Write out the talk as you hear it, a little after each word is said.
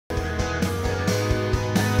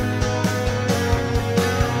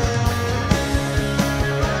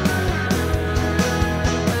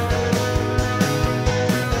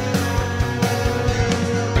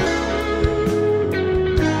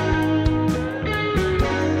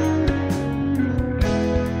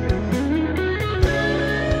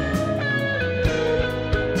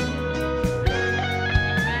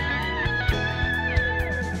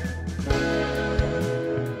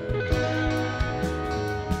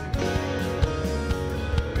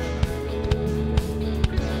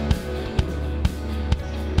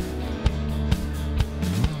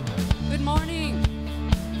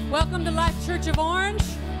Welcome to Life Church of Orange,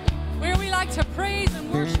 where we like to praise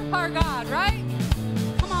and worship our God, right?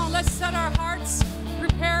 Come on, let's set our hearts,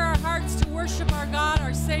 prepare our hearts to worship our God,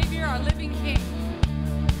 our Savior, our living King.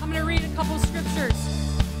 I'm going to read a couple scriptures.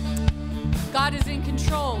 God is in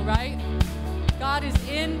control, right? God is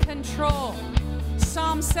in control.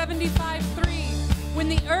 Psalm 75:3. When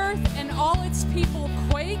the earth and all its people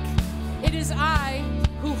quake, it is I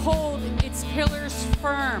who hold its pillars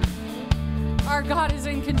firm. Our God is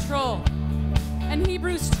in control. And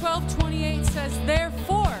Hebrews 12:28 says,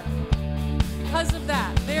 therefore, because of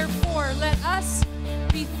that, therefore, let us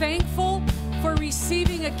be thankful for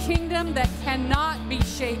receiving a kingdom that cannot be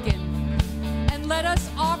shaken. And let us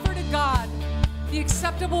offer to God the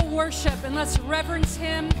acceptable worship, and let's reverence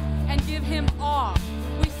him and give him awe.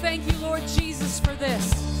 We thank you, Lord Jesus, for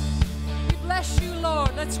this. We bless you,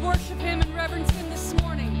 Lord. Let's worship him and reverence him this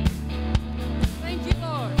morning. Thank you,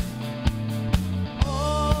 Lord.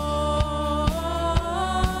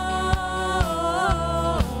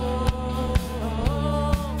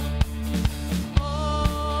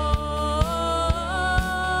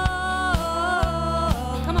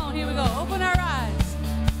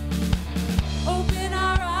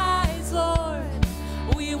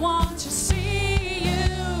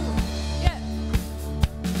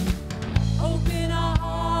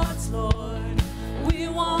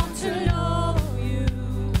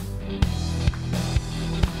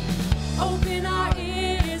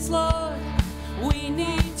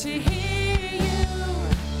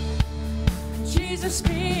 Jesus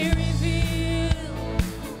be revealed,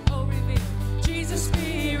 oh revealed, Jesus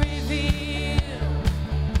be revealed.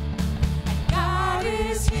 God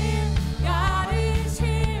is here, God is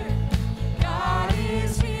here, God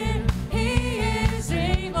is here, he is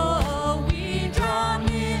able. We draw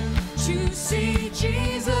near to see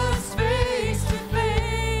Jesus face to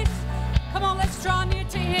face. Come on, let's draw near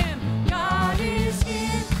to him. God is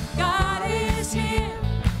here, God is here,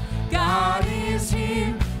 God is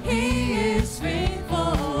here, he is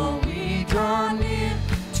faithful. We draw near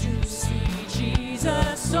to see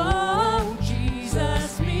Jesus. Oh,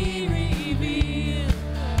 Jesus be revealed.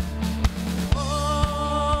 Oh,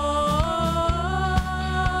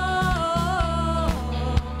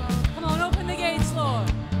 come on, open the gates,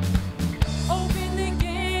 Lord. Open the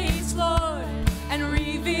gates, Lord, and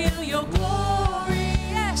reveal your glory.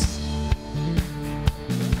 Yes.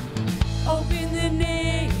 Open the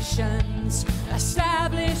nations,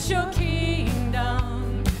 establish your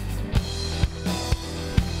kingdom.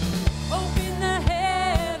 Open the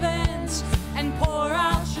heavens and pour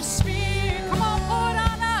out your spirit. Come on, pour it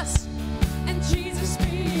on us. And Jesus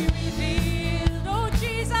be revealed. Oh,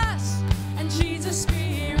 Jesus. And Jesus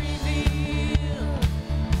be revealed.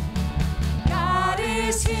 God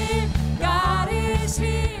is here. God is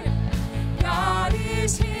here. God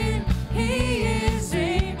is here. He is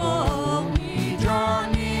able. We draw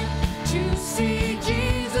near to see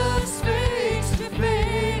Jesus face to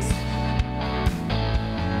face.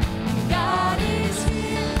 God is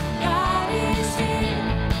here, God is here,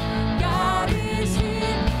 God is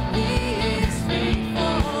here, he is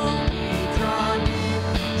faithful. We draw near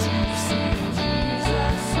to see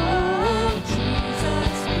Jesus, oh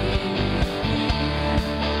Jesus be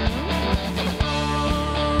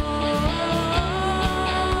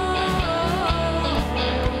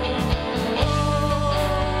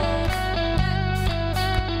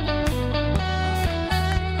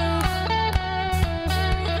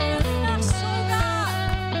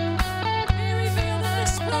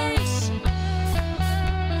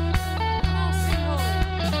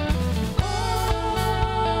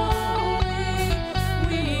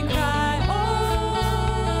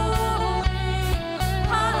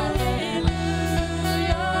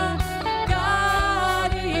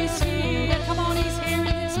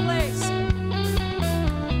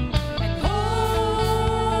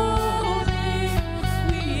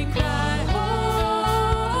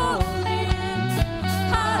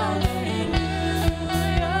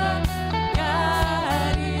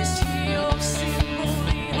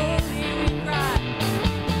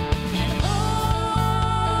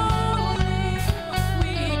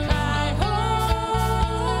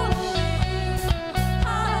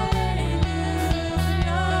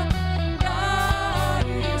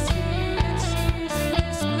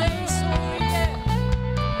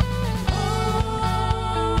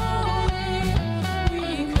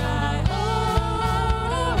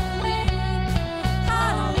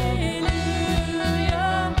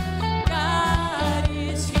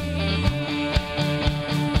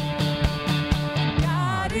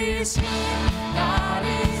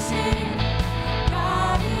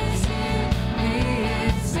is here, he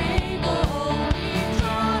is able. We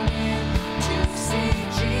draw near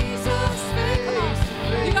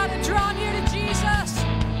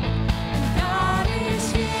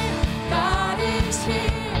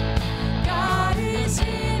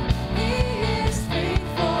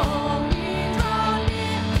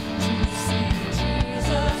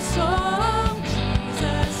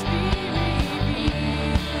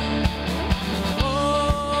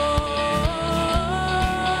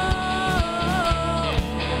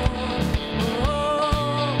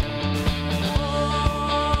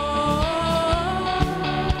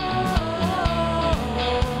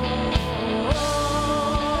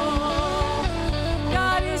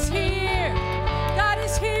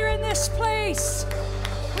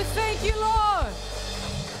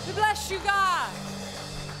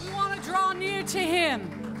him.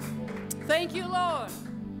 Thank you, Lord.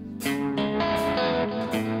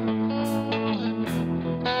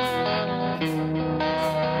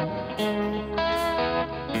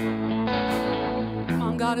 Come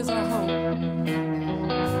on, God is our hope.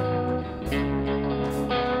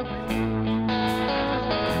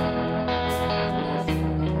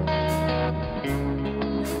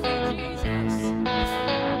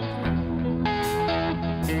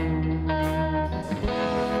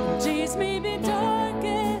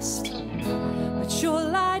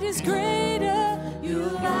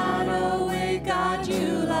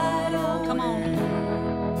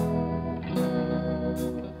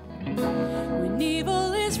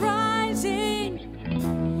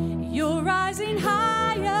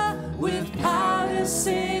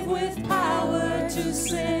 Save with power to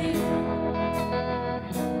save.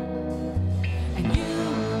 And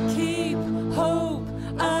you keep hope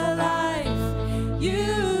alive.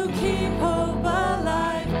 You keep hope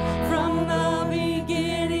alive from the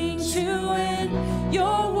beginning to end.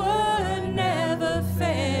 Your word never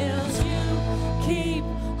fails. You keep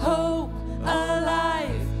hope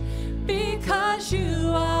alive because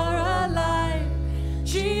you are alive.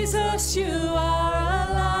 Jesus, you are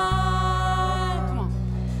alive.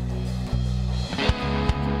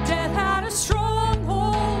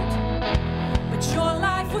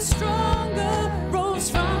 Stronger, rose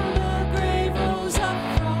from the grave, rose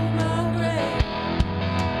up from the grave.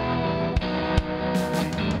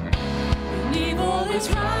 When evil is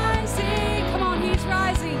rising, come on, he's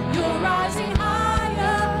rising. You're rising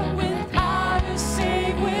higher with power to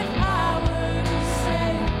save, with power to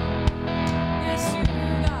save. Yes, you do,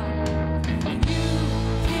 God. And you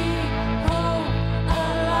keep hope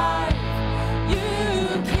alive. You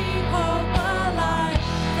keep hope alive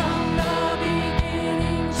from the beginning.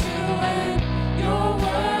 Your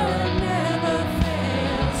word never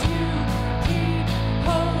fails. You keep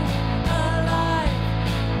hope alive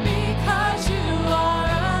because you are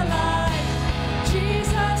alive.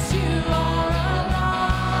 Jesus, you are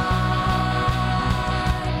alive.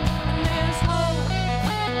 And there's hope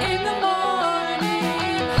in the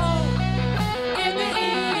morning, hope in the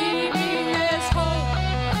evening. There's hope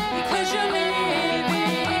because you're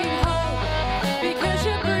living, hope because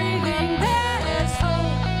you're breathing. There's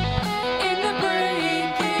hope in the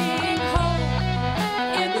breaking, hope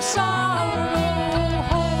in the sorrow,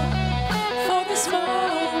 hope for this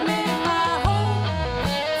moment, my hope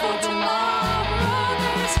for tomorrow.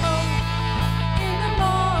 There's hope in the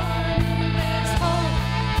morning, there's hope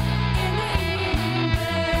in the evening,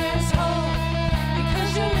 there's hope because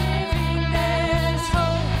you're living, there's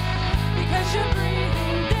hope because you're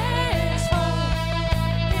breathing, there's hope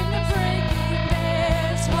in the breaking,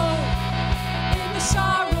 there's hope in the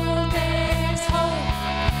sorrow, there's hope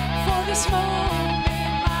for this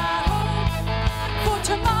moment, my hope for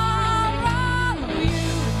tomorrow.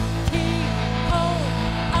 You keep hope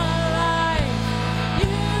alive.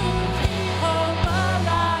 You keep hope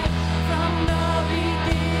alive from the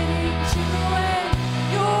beginning to end.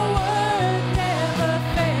 Your word never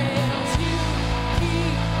fails. You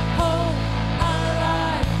keep hope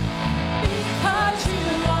alive because you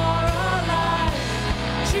are alive.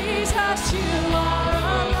 Jesus, you are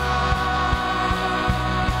alive.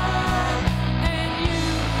 And you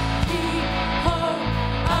keep hope.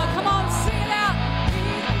 Come on, sing it out.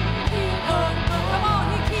 Keep hope. Come on,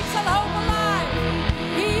 he keeps our hope alive.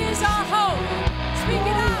 He is our hope. Speak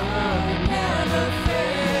it out. Never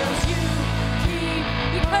fails. You keep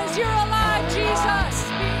because you're alive, Jesus.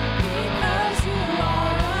 Because you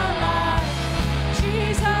are alive.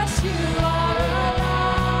 Jesus, you are alive.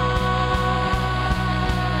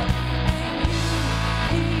 And you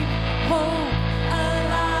keep hope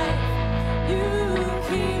alive. You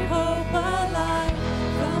keep hope alive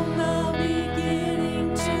from the beginning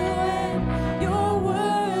to end. Your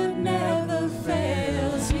word never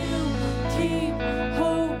fails. You keep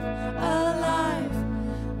hope alive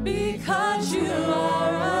because you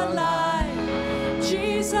are alive.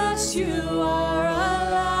 Jesus, you are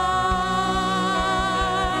alive.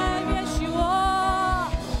 Yes, you are.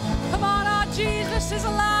 Come on, our Jesus is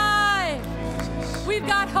alive. We've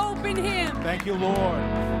got hope in him. Thank you, Lord.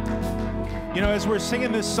 You know, as we're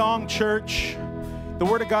singing this song, church, the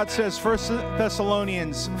Word of God says, 1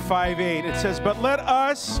 Thessalonians 5:8, it says, "But let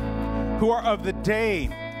us who are of the day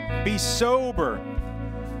be sober."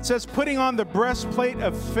 It says, putting on the breastplate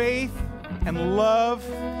of faith and love.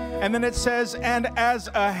 And then it says, and as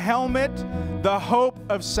a helmet, the hope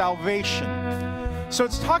of salvation. So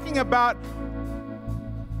it's talking about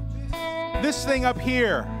this thing up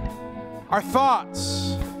here, our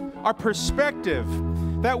thoughts, our perspective,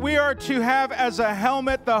 that we are to have as a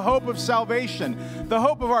helmet the hope of salvation. the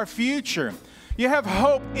hope of our future. You have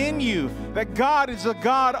hope in you, that God is a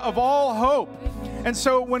God of all hope. And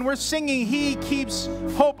so when we're singing, He keeps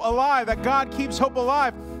hope alive, that God keeps hope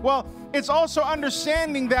alive, well, it's also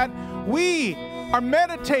understanding that we are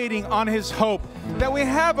meditating on His hope that we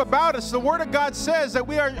have about us. The Word of God says that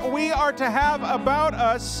we are to have about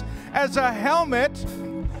us as a helmet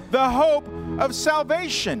the hope of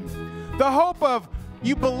salvation. The hope of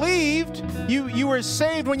you believed, you were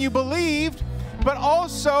saved when you believed, but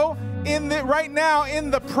also right now in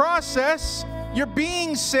the process, you're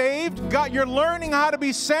being saved. God, you're learning how to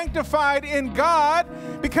be sanctified in God,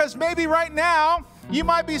 because maybe right now you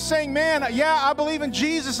might be saying, man, yeah, I believe in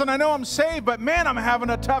Jesus and I know I'm saved, but man, I'm having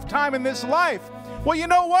a tough time in this life. Well, you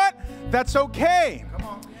know what? That's okay.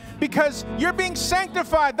 Because you're being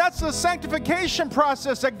sanctified. That's the sanctification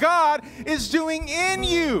process that God is doing in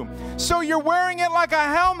you. So you're wearing it like a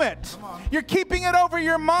helmet. You're keeping it over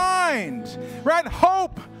your mind, right?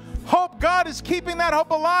 Hope. God is keeping that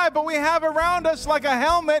hope alive, but we have around us like a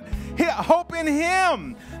helmet, hope in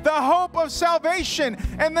Him, the hope of salvation.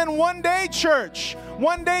 And then one day, church,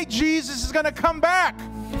 one day Jesus is going to come back,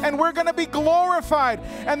 and we're going to be glorified,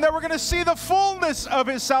 and then we're going to see the fullness of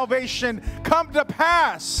His salvation come to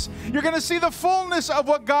pass. You're going to see the fullness of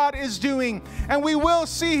what God is doing, and we will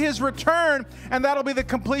see His return, and that'll be the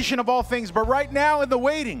completion of all things. But right now, in the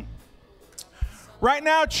waiting, right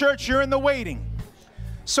now, church, you're in the waiting.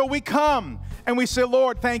 So we come and we say,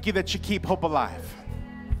 Lord, thank you that you keep hope alive.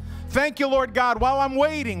 Thank you, Lord God, while I'm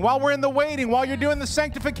waiting, while we're in the waiting, while you're doing the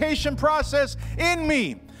sanctification process in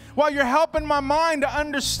me, while you're helping my mind to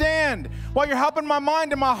understand, while you're helping my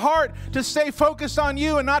mind and my heart to stay focused on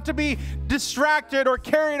you and not to be distracted or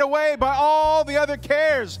carried away by all the other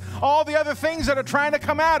cares, all the other things that are trying to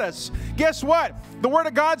come at us. Guess what? The Word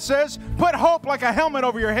of God says, put hope like a helmet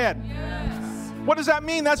over your head. Yes. What does that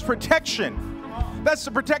mean? That's protection. That's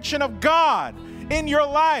the protection of God in your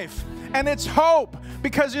life. And it's hope,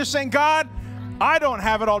 because you're saying, God, I don't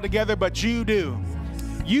have it all together, but you do.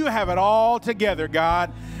 You have it all together,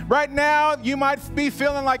 God. Right now, you might be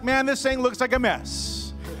feeling like, man, this thing looks like a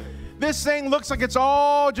mess. This thing looks like it's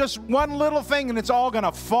all just one little thing and it's all going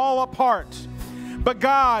to fall apart. But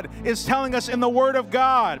God is telling us in the Word of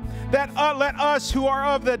God that let us who are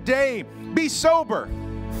of the day be sober.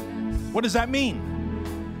 What does that mean?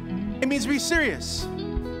 It means be serious.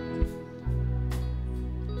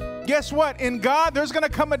 Guess what? In God, there's going to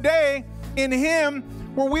come a day in Him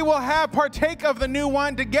where we will partake of the new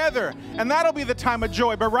wine together. And that'll be the time of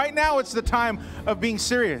joy. But right now, it's the time of being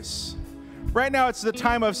serious. Right now, it's the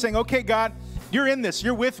time of saying, okay, God, you're in this.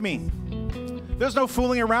 You're with me. There's no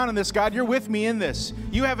fooling around in this, God. You're with me in this.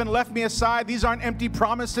 You haven't left me aside. These aren't empty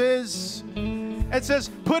promises. It says,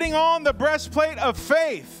 putting on the breastplate of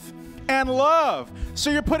faith and love. So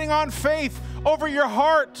you're putting on faith over your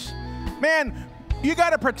heart. Man, you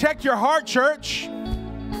got to protect your heart, church.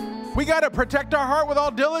 We got to protect our heart with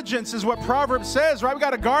all diligence, is what Proverbs says, right? We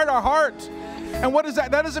got to guard our heart. And what is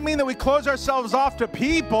that? That doesn't mean that we close ourselves off to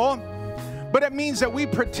people, but it means that we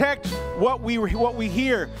protect what we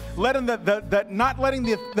hear, not letting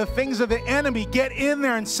the things of the enemy get in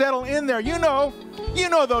there and settle in there. You know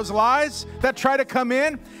those lies that try to come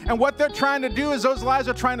in, and what they're trying to do is those lies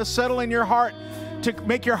are trying to settle in your heart, to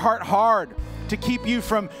make your heart hard, to keep you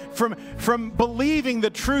from believing the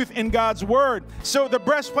truth in God's Word. So the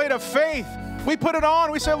breastplate of faith, we put it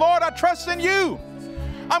on. We say, Lord, I trust in you.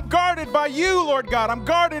 I'm guarded by you, Lord God. I'm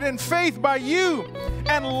guarded in faith by you.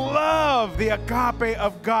 And love, the agape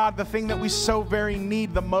of God, the thing that we so very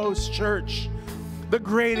need the most, church. The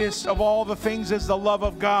greatest of all the things is the love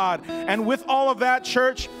of God. And with all of that,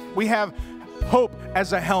 church, we have hope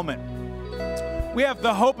as a helmet. We have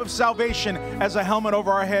the hope of salvation as a helmet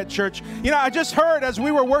over our head, church. You know, I just heard as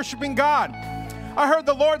we were worshiping God, I heard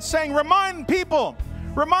the Lord saying, remind people,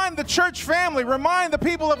 remind the church family, remind the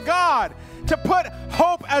people of God to put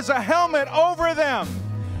hope as a helmet over them.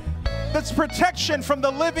 That's protection from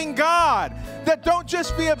the living God. That don't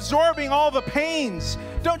just be absorbing all the pains.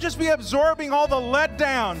 Don't just be absorbing all the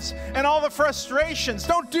letdowns and all the frustrations.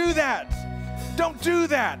 Don't do that. Don't do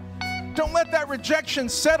that. Don't let that rejection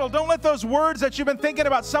settle. Don't let those words that you've been thinking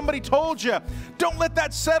about, somebody told you, don't let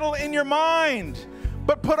that settle in your mind.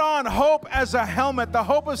 But put on hope as a helmet, the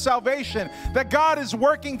hope of salvation, that God is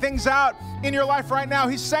working things out in your life right now.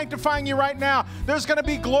 He's sanctifying you right now. There's going to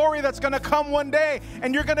be glory that's going to come one day,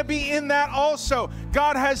 and you're going to be in that also.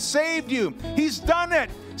 God has saved you. He's done it.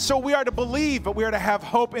 So we are to believe, but we are to have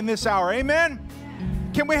hope in this hour. Amen?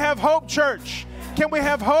 Can we have hope, church? Can we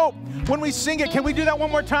have hope? When we sing it, can we do that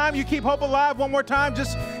one more time? You keep hope alive one more time,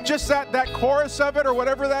 just that chorus of it or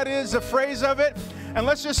whatever that is, the phrase of it. And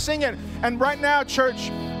let's just sing it. And right now,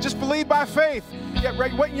 church, just believe by faith. Yeah,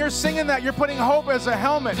 right, when you're singing that, you're putting hope as a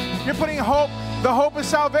helmet. You're putting hope. The hope of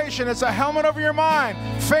salvation. It's a helmet over your mind,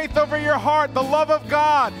 faith over your heart, the love of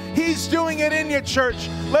God. He's doing it in you, church.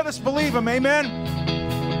 Let us believe Him. Amen.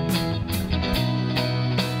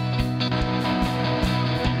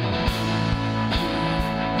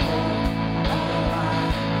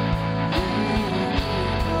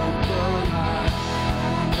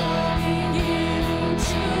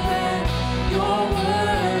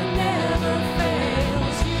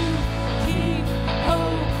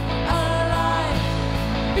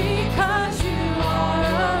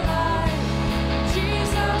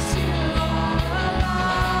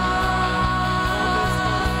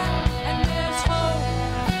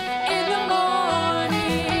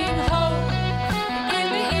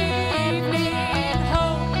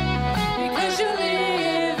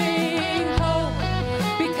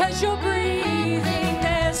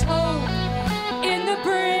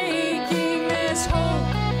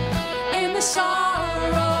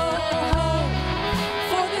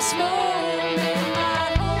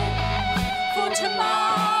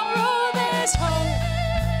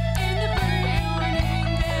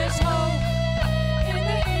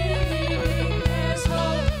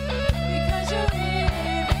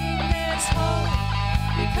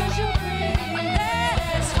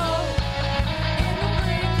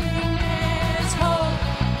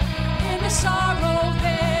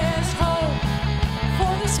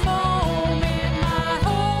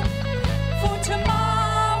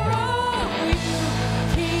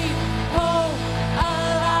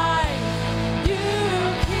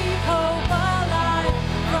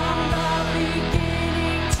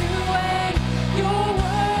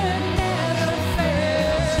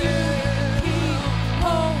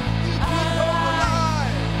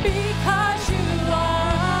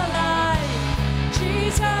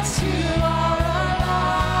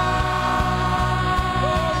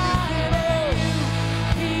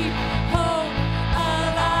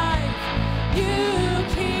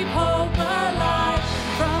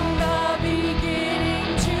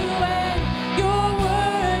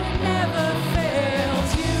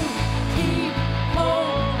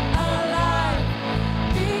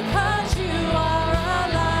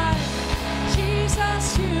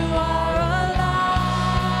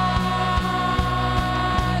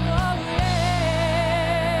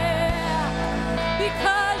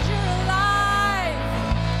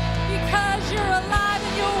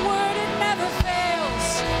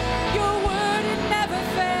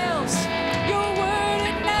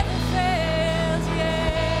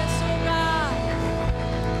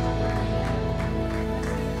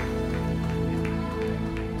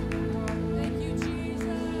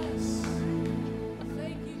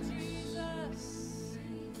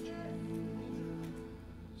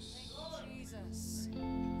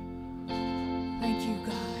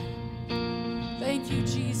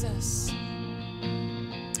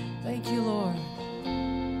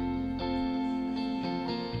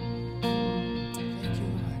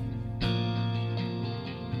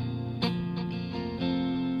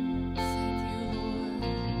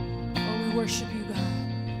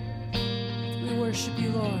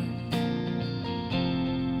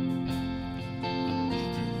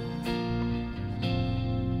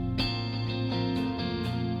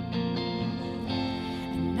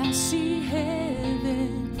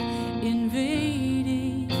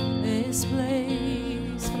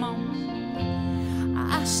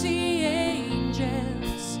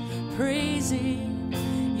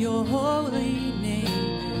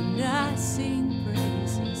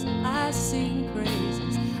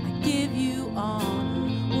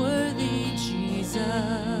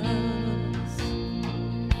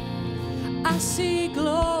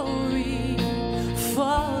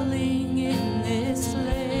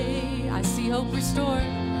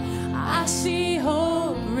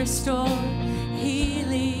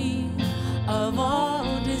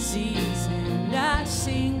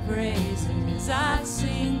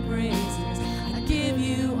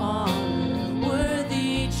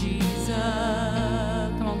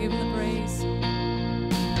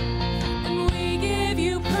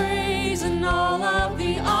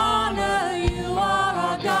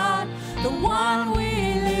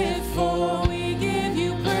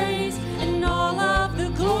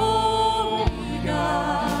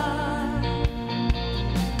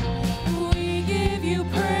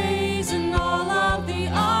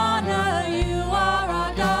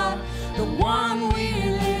 The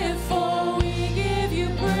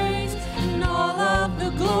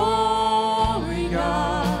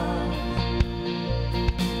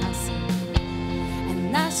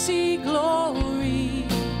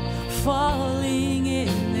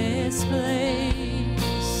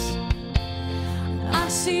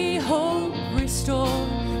restore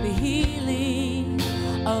the healing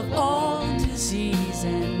of all disease.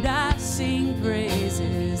 And I sing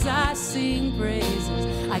praises, I sing praises.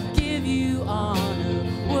 I give you honor,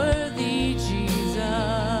 worthy Jesus.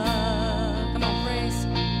 Come on, praise.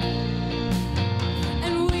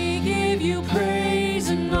 And we give you praise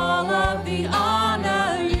and all of the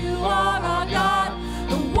honor. You are our God,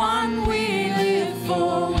 the one we live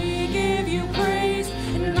for. We give you praise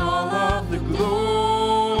and all of the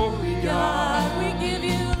glory, God. We give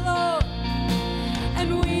you, Lord,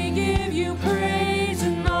 and we give you praise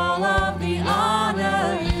and all of the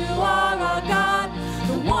honor. You are our God,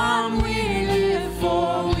 the one we live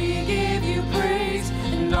for. We give you praise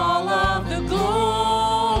and all of the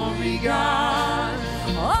glory, God.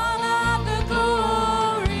 All of the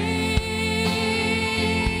glory,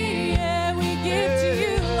 yeah, we give to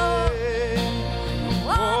you, Lord.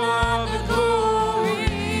 All of the glory,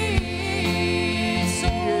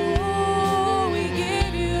 so we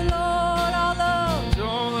give you, Lord, all of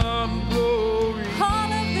glory.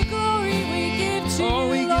 all of the glory we give to Oh,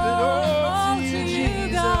 we you, give it Lord. all All to to you,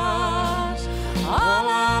 you, God. All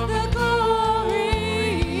of the glory.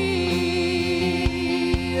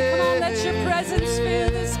 Come on, let your presence fill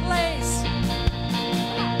this place.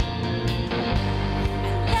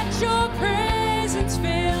 And let your presence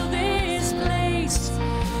fill this place.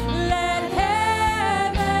 Let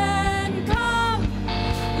heaven come.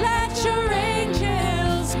 Let your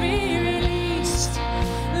angels be released.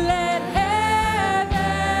 Let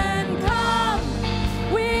heaven come.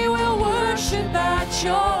 We will worship at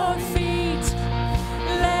your feet.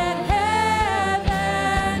 Let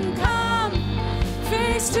heaven come.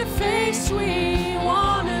 Face to face we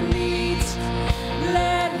want to meet.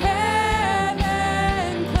 Let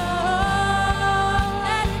heaven come.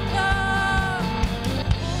 Let it come.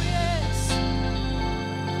 Oh, yes.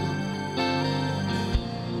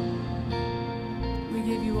 We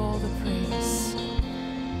give you all the praise.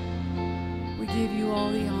 We give you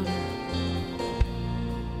all the honor.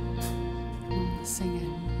 Come on, let's sing it.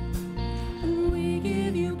 And we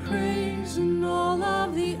give you praise and all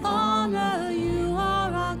of the honor. You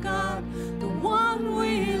are our God, the one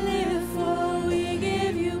we live for. We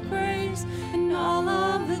give you praise and all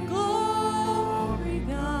of the glory,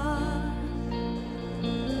 God.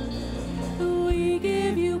 We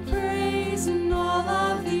give you praise and all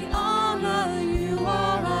of the honor. You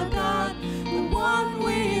are our God, the one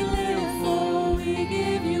we live for. We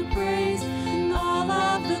give you praise and all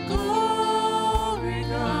of the glory,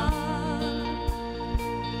 God.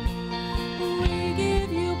 We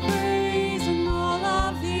give you praise and all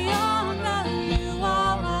of the honor. You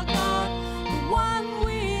are our God, the one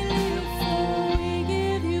we live for. We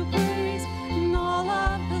give you praise and all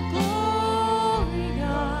of the glory,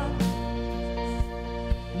 God.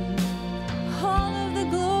 All of the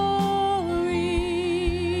glory.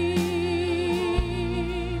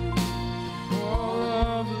 All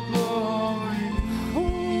of the glory.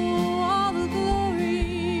 Oh, all the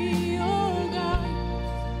glory, oh God.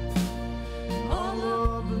 All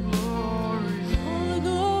of the glory. All the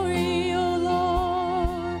glory, oh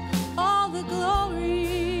Lord. All the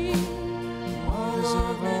glory. All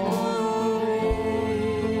of the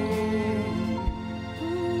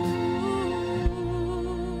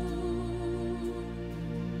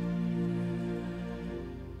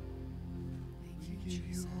Thank you,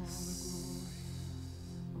 Jesus.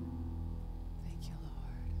 Thank you,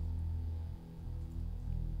 Lord.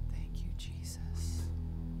 Thank you, Jesus.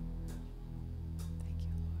 Thank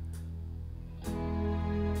you, Lord.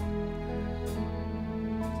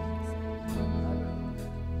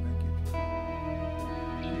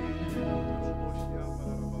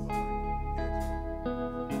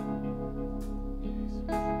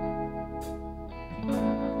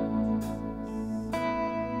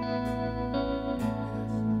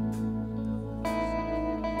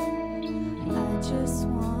 I just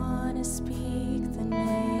want to speak the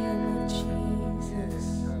name of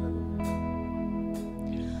Jesus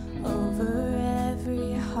over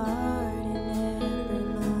every heart and every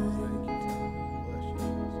mind.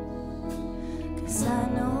 'Cause I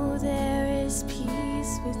know there is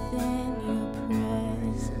peace within your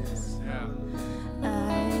presence.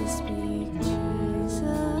 I speak Jesus.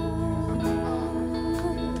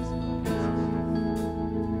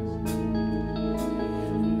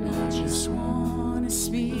 I just want to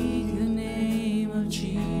speak the name of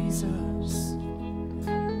Jesus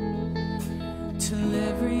till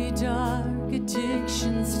every dark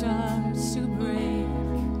addiction starts to break,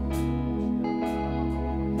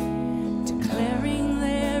 declaring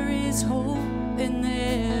there is hope and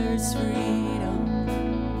there's freedom.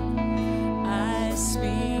 I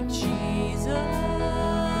speak Jesus.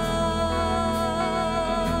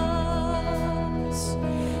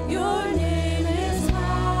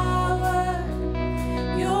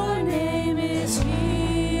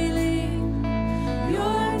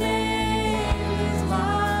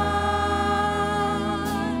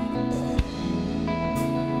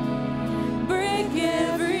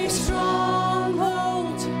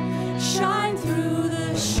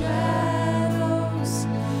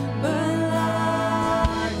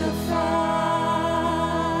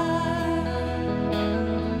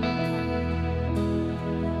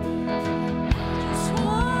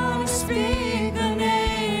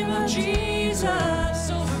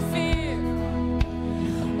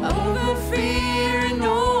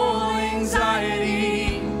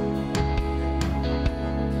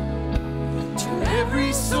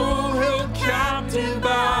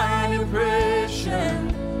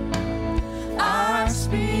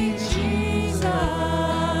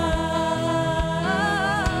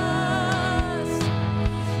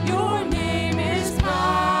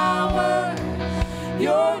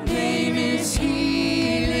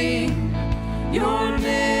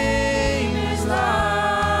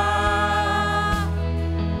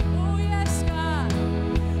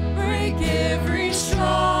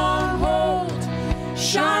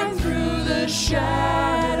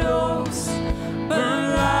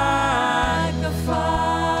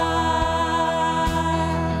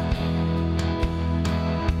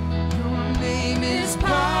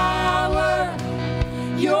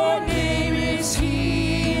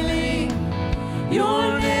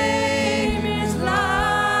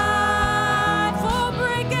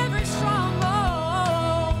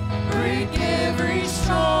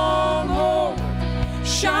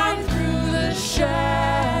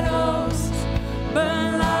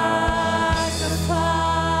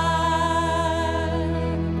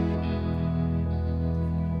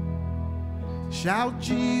 Shout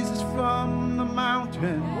Jesus from the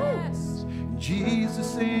mountain. Yes.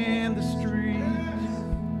 Jesus in the street.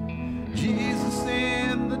 Jesus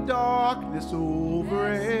in the darkness over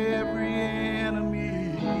every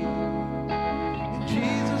enemy. And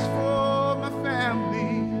Jesus for my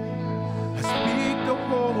family. I speak the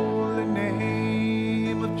holy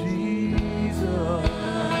name of Jesus.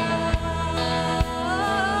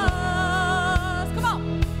 Come on.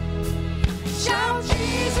 Shout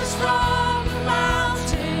Jesus from the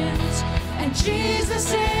mountains, and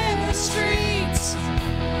Jesus in the streets,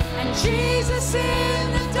 and Jesus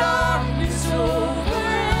in the darkness over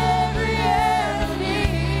every enemy,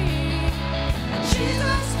 and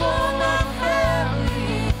Jesus for my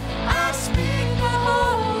family. I speak the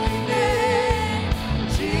holy name,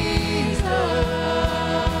 Jesus.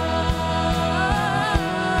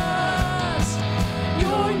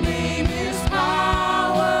 Your name is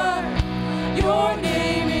power. Your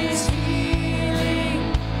name is healing.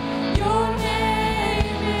 Your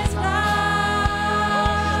name is life.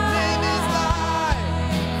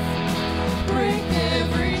 Break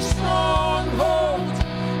every stronghold.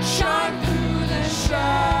 Shine through the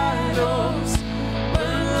shadows.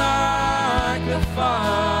 Burn like a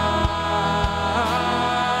fire.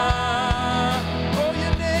 Oh,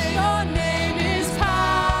 your name is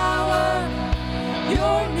power.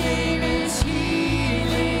 Your name is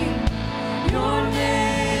healing. Your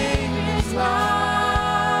name is life.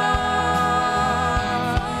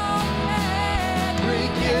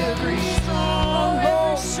 Break every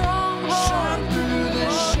stronghold. Shine through the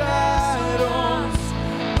shadows.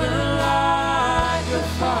 Burn like a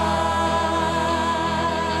fire.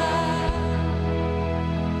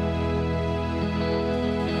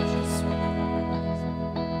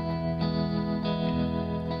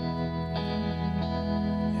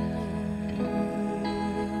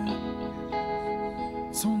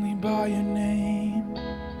 It's only by your name.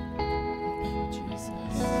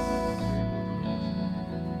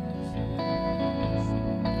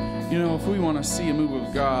 You know, if we want to see a move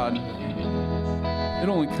of God, it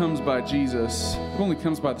only comes by Jesus. It only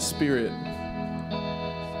comes by the Spirit.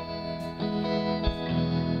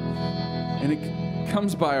 And it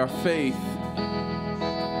comes by our faith.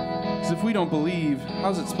 Because if we don't believe,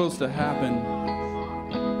 how's it supposed to happen?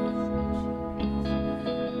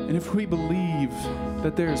 And if we believe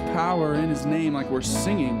that there is power in His name, like we're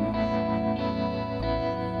singing,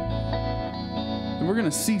 then we're going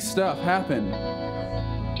to see stuff happen.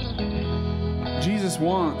 Jesus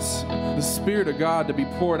wants the Spirit of God to be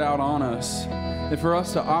poured out on us and for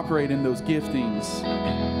us to operate in those giftings,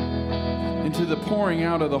 into the pouring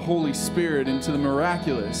out of the Holy Spirit, into the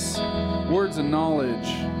miraculous, words of knowledge,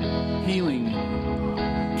 healing,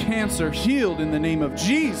 cancer healed in the name of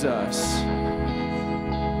Jesus.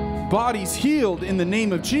 Bodies healed in the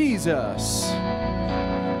name of Jesus.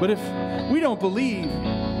 But if we don't believe,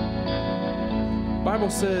 the Bible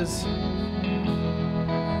says,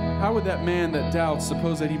 how would that man that doubts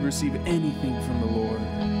suppose that he'd receive anything from the Lord?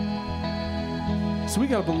 So we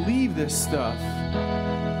got to believe this stuff.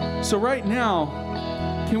 So right now,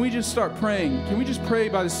 can we just start praying? Can we just pray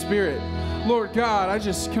by the Spirit? Lord God, I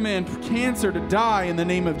just command cancer to die in the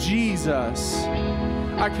name of Jesus.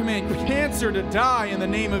 I command cancer to die in the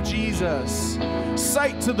name of Jesus.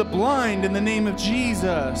 Sight to the blind in the name of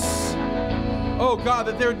Jesus. Oh God,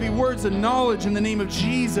 that there would be words of knowledge in the name of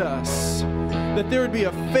Jesus. That there would be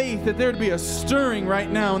a faith, that there would be a stirring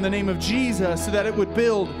right now in the name of Jesus, so that it would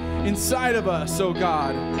build inside of us, oh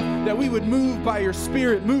God. That we would move by your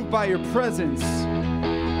Spirit, move by your presence.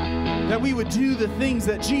 That we would do the things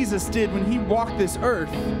that Jesus did when He walked this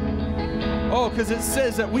earth. Oh, because it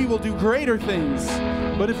says that we will do greater things.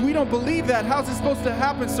 But if we don't believe that, how's it supposed to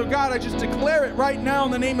happen? So God, I just declare it right now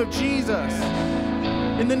in the name of Jesus.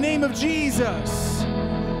 In the name of Jesus.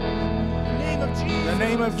 In the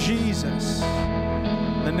name of Jesus.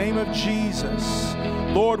 In the name of Jesus.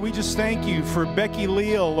 Lord, we just thank you for Becky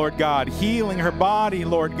Leal, Lord God, healing her body,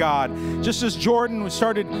 Lord God. Just as Jordan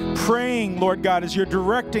started praying, Lord God, as you're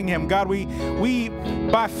directing him, God, we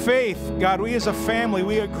by faith, God, we as a family,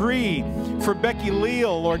 we agree for Becky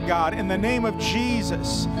Leal, Lord God, in the name of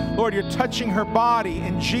Jesus. Lord, you're touching her body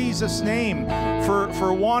in Jesus' name.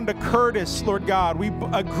 For Wanda Curtis, Lord God, we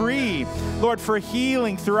agree, Lord, for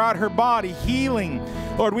healing throughout her body, healing.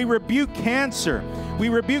 Lord, we rebuke cancer. We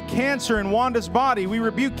rebuke cancer in Wanda's body. We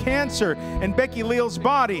rebuke cancer in Becky Leal's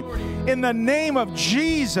body. In the name of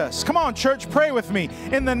Jesus. Come on, church, pray with me.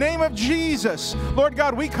 In the name of Jesus, Lord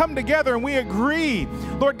God, we come together and we agree,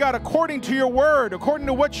 Lord God, according to your word, according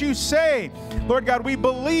to what you say, Lord God, we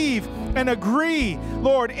believe and agree,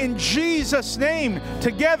 Lord, in Jesus' name,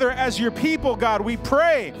 together as your people, God, we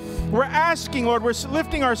pray. We're asking, Lord, we're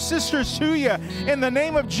lifting our sisters to you in the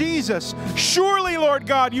name of Jesus. Surely, Lord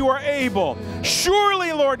God, you are able.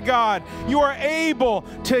 Surely, Lord God, you are able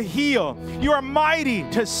to heal. You are mighty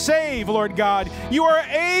to save, Lord God. You are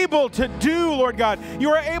able to do, Lord God.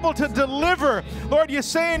 You are able to deliver. Lord, you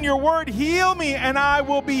say in your word, heal me and I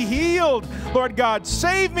will be healed, Lord God.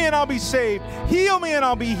 Save me and I'll be saved. Heal me and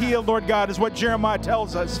I'll be healed, Lord God, is what Jeremiah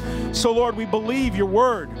tells us. So, Lord, we believe your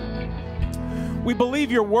word. We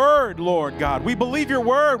believe your word, Lord God. We believe your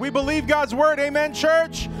word. We believe God's word. Amen,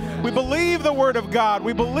 church? We believe the word of God.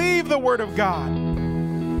 We believe the word of God.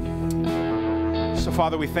 So,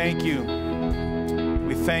 Father, we thank you.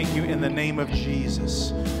 We thank you in the name of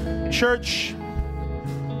Jesus. Church,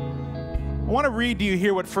 I want to read to you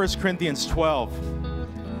here what 1 Corinthians 12,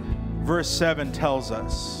 verse 7 tells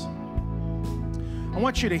us. I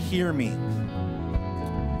want you to hear me.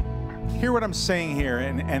 Hear what I'm saying here,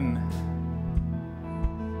 and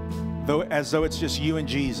as though it's just you and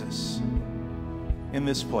Jesus in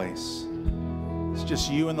this place. It's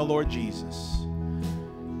just you and the Lord Jesus.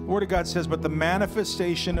 The Word of God says, but the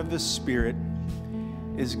manifestation of the Spirit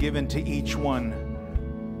is given to each one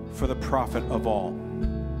for the profit of all.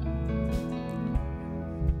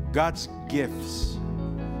 God's gifts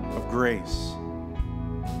of grace.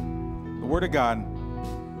 The Word of God,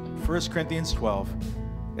 1 Corinthians 12,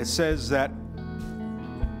 it says that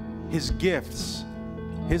His gifts,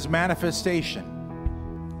 His manifestation,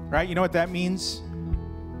 right? You know what that means?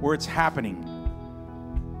 Where it's happening,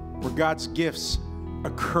 where God's gifts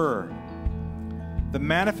occur. The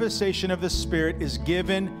manifestation of the Spirit is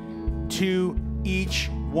given to each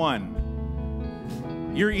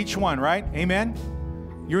one. You're each one, right? Amen?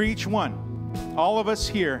 You're each one. All of us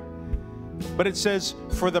here. But it says,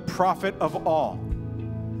 for the profit of all.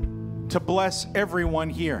 To bless everyone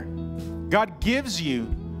here. God gives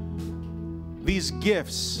you these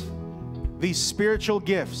gifts, these spiritual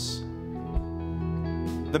gifts,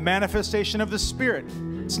 the manifestation of the Spirit.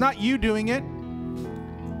 It's not you doing it.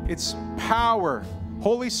 It's power,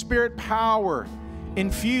 Holy Spirit power,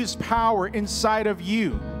 infused power inside of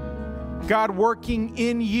you. God working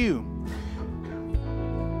in you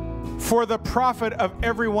for the profit of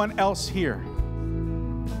everyone else here.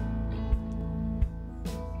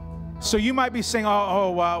 So you might be saying,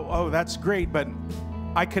 oh, wow, oh, that's great, but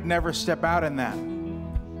I could never step out in that.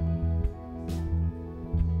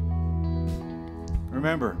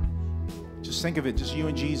 Remember, just think of it, just you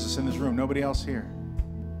and Jesus in this room, nobody else here.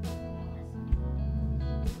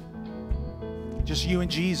 Just you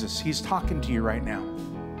and Jesus. He's talking to you right now.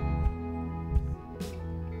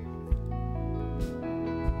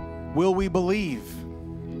 Will we believe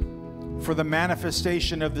for the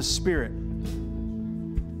manifestation of the Spirit?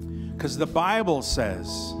 Because the Bible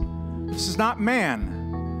says, this is not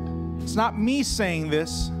man. It's not me saying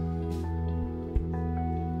this.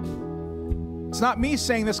 It's not me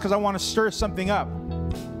saying this because I want to stir something up.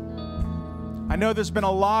 I know there's been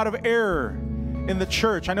a lot of error in the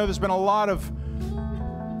church. I know there's been a lot of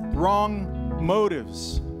wrong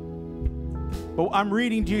motives. But I'm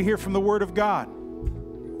reading to you here from the Word of God.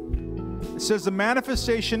 It says the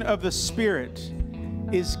manifestation of the Spirit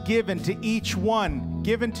is given to each one,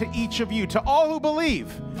 given to each of you, to all who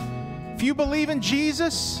believe. If you believe in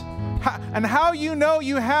Jesus, and how you know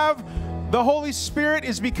you have the Holy Spirit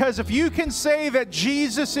is because if you can say that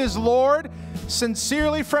Jesus is Lord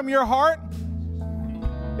sincerely from your heart,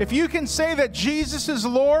 if you can say that Jesus is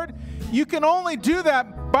Lord, you can only do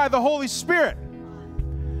that by the Holy Spirit.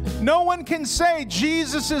 No one can say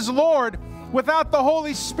Jesus is Lord without the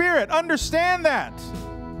Holy Spirit. Understand that.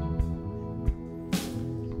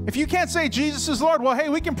 If you can't say Jesus is Lord, well, hey,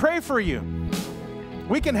 we can pray for you.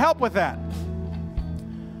 We can help with that.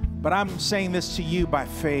 But I'm saying this to you by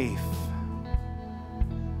faith.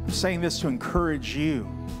 I'm saying this to encourage you.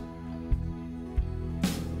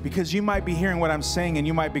 Because you might be hearing what I'm saying and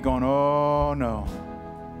you might be going, oh, no.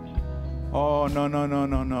 Oh, no, no, no,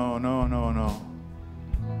 no, no, no, no, no.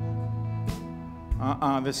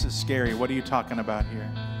 This is scary. What are you talking about here?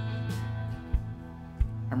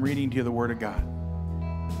 I'm reading to you the Word of God.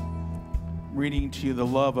 I'm reading to you the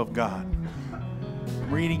love of God.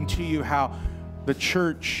 I'm reading to you how the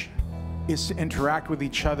church is to interact with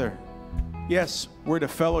each other. Yes, we're to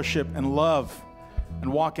fellowship and love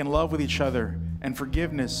and walk in love with each other and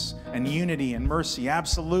forgiveness and unity and mercy,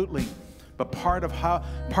 absolutely. But part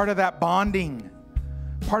of that bonding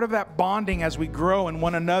as we grow in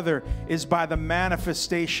one another is by the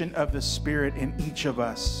manifestation of the Spirit in each of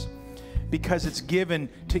us, because it's given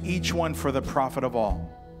to each one for the profit of all.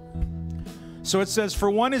 So it says, for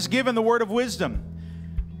one is given the word of wisdom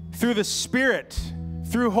through the Spirit,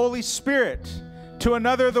 through Holy Spirit, to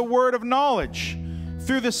another the word of knowledge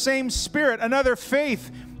through the same Spirit, another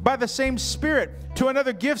faith by the same Spirit, to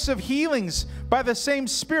another gifts of healings by the same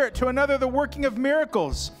Spirit, to another the working of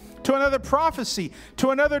miracles, to another prophecy, to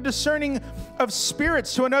another discerning of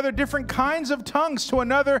spirits, to another different kinds of tongues, to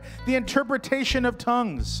another the interpretation of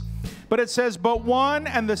tongues. But it says, but one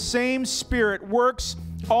and the same Spirit works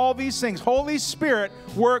all these things. Holy Spirit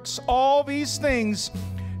works all these things,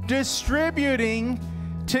 distributing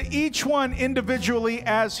to each one individually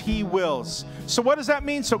as He wills. So what does that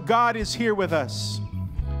mean? So God is here with us.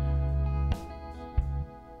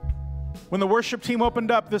 When the worship team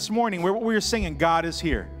opened up this morning, we were singing, God is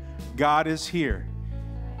here. God is here.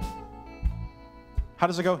 How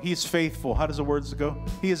does it go? He's faithful. How does the words go?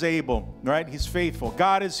 He is able, right? He's faithful.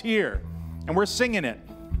 God is here. And we're singing it.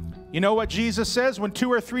 You know what Jesus says? When 2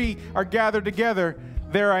 or 3 are gathered together,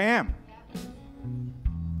 there I am.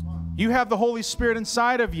 You have the Holy Spirit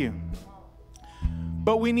inside of you.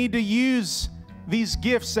 But we need to use these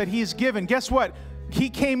gifts that He's given. Guess what? He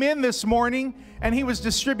came in this morning and He was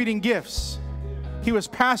distributing gifts. He was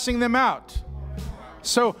passing them out.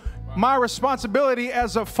 So my responsibility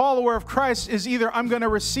as a follower of Christ is either I'm going to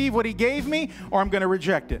receive what He gave me or I'm going to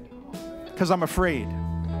reject it because I'm afraid,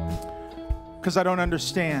 because I don't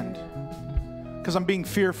understand, because I'm being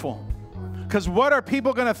fearful, because what are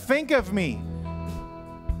people going to think of me?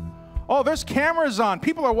 Oh, there's cameras on.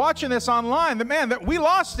 People are watching this online. We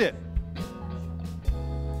lost it.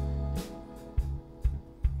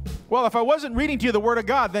 Well, if I wasn't reading to you the Word of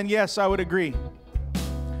God, then yes, I would agree.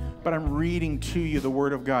 But I'm reading to you the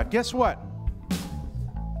Word of God. Guess what?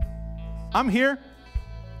 I'm here.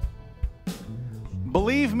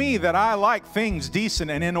 Believe me that I like things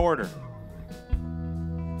decent and in order.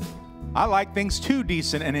 I like things too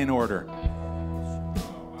decent and in order.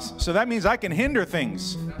 So that means I can hinder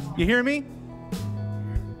things. You hear me?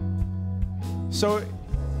 So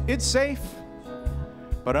it's safe,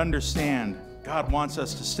 but understand, God wants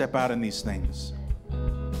us to step out in these things.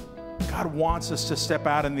 God wants us to step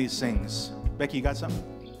out in these things. Becky, you got something?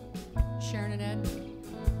 Sharon and Ed,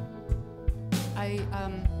 I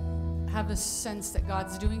have a sense that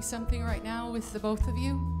God's doing something right now with the both of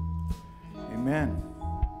you. Amen.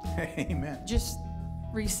 Amen. Just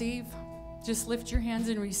receive. Just lift your hands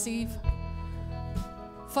and receive.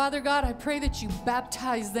 Father God, I pray that you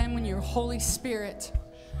baptize them in your Holy Spirit.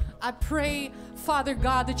 I pray, Father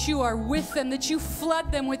God, that you are with them, that you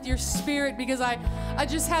flood them with your Spirit, because I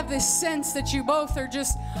just have this sense that you both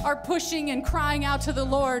are pushing and crying out to the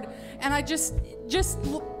Lord. And I just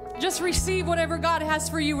receive whatever God has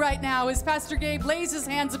for you right now as Pastor Gabe lays his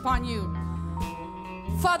hands upon you.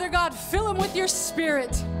 Father God, fill them with your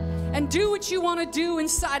Spirit and do what you want to do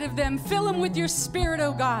inside of them. Fill them with your Spirit,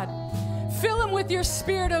 oh God. Fill them with your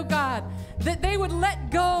Spirit, oh God, that they would let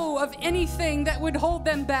go of anything that would hold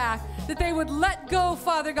them back, that they would let go,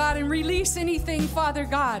 Father God, and release anything, Father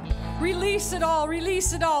God. Release it all,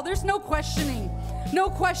 release it all. There's no questioning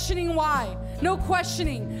why, no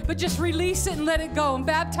questioning, but just release it and let it go and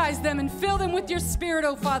baptize them and fill them with your Spirit,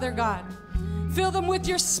 oh Father God. Fill them with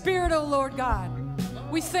your Spirit, oh Lord God.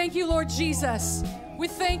 We thank you, Lord Jesus. We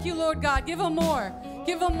thank you, Lord God. Give them more.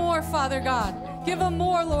 Give them more, Father God. Give them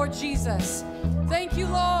more, Lord Jesus. Thank you,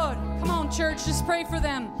 Lord. Come on, church. Just pray for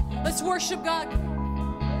them. Let's worship God.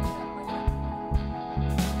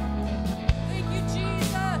 Thank you,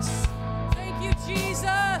 Jesus. Thank you,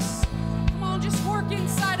 Jesus. Come on, just work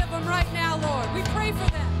inside of them right now, Lord. We pray for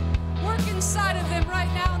them. Work inside of them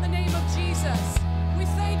right now in the name of Jesus. We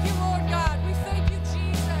thank you, Lord God. We thank you,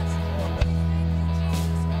 Jesus.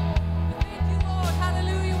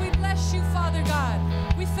 Hallelujah. We bless you, Father God.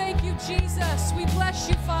 We thank you, Jesus. We bless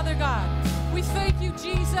you, Father God. We thank you,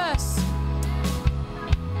 Jesus.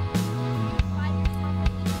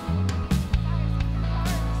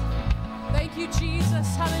 Thank you,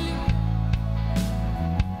 Jesus. Hallelujah.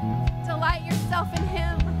 Delight yourself in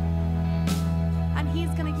Him, and He's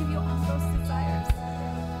going to give you all those desires.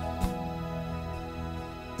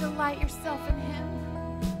 Delight yourself in Him.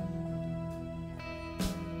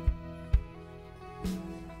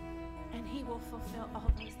 Fulfill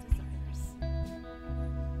all those desires.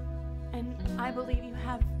 And I believe you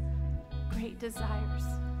have great desires.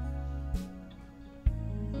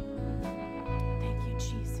 Thank you,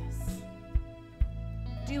 Jesus.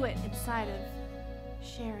 Do it inside of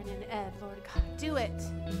Sharon and Ed, Lord God. Do it.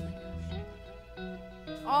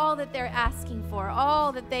 All that they're asking for,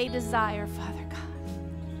 all that they desire, Father God.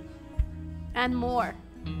 And more.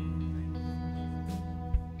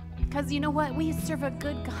 Because you know what? We serve a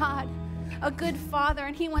good God. a good father,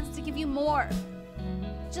 and he wants to give you more.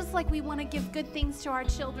 Just like we want to give good things to our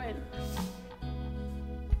children.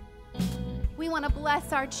 We want to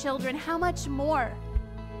bless our children. How much more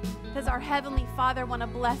does our Heavenly Father want to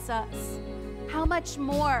bless us? How much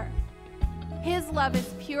more? His love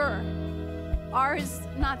is pure. Ours,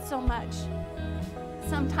 not so much.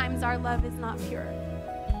 Sometimes our love is not pure.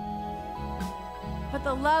 But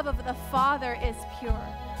the love of the Father is pure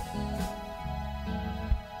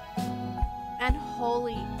and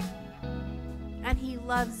holy. And He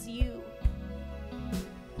loves you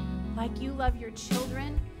like you love your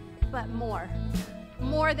children, but more.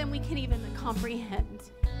 More than we can even comprehend.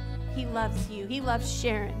 He loves you. He loves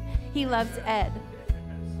Sharon. He loves Ed.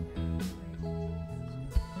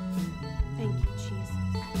 Thank you, Jesus.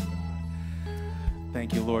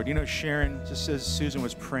 Thank you, Lord. You know, Sharon, just as Susan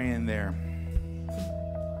was praying there,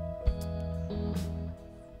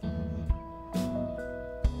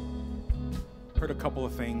 heard a couple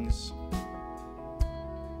of things.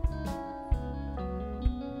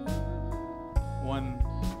 One,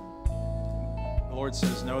 the Lord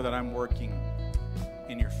says, know that I'm working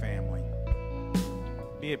in your family.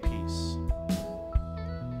 Be at peace.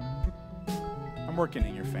 I'm working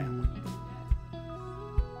in your family.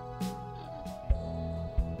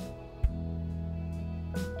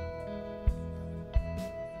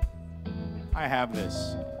 I have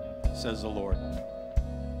this, says the Lord.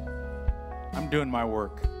 I'm doing my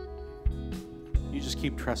work. You just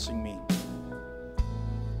keep trusting me.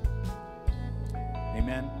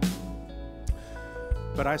 Amen.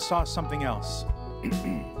 But I saw something else.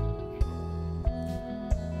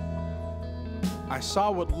 I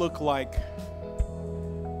saw what looked like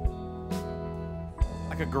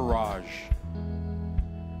a garage.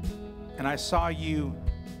 And I saw you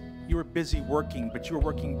were busy working, but you were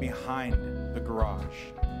working behind the garage.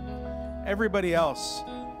 Everybody else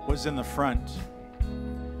was in the front.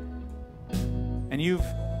 And you've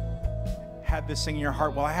had this thing in your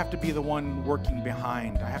heart, well, I have to be the one working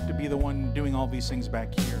behind. I have to be the one doing all these things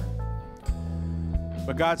back here.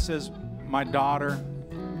 But God says, my daughter,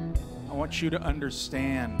 I want you to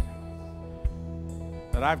understand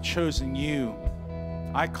that I've chosen you.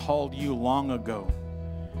 I called you long ago.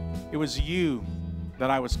 It was you that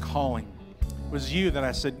I was calling. It was you that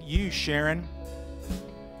I said, you, Sharon,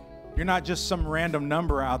 you're not just some random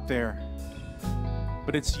number out there,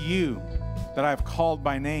 but it's you that I've called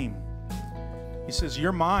by name. He says,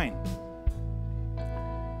 you're mine.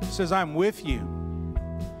 He says, I'm with you.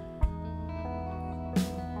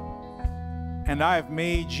 And I've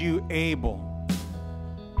made you able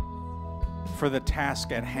for the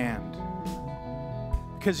task at hand.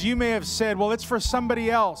 Because you may have said, well, it's for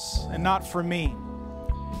somebody else and not for me.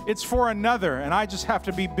 It's for another, and I just have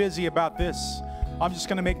to be busy about this. I'm just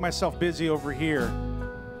going to make myself busy over here.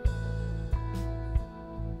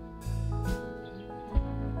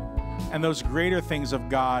 And those greater things of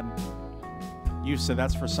God, you said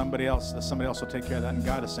that's for somebody else, that somebody else will take care of that. And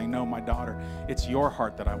God is saying, no, my daughter, it's your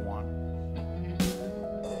heart that I want.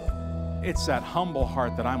 It's that humble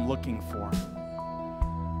heart that I'm looking for.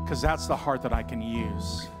 Because that's the heart that I can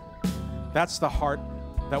use. That's the heart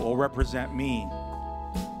that will represent me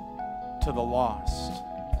to the lost.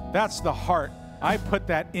 That's the heart. I put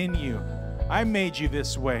that in you. I made you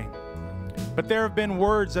this way. But there have been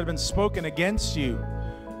words that have been spoken against you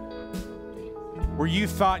where you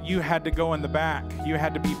thought you had to go in the back. You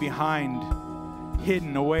had to be behind,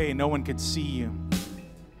 hidden away. No one could see you.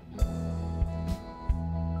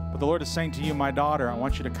 But the Lord is saying to you, my daughter, I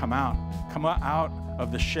want you to come out. Come out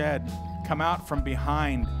of the shed. Come out from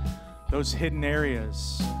behind those hidden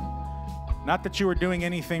areas. Not that you were doing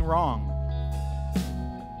anything wrong.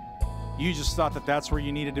 You just thought that that's where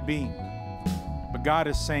you needed to be. But God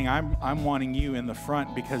is saying, I'm wanting you in the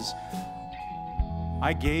front because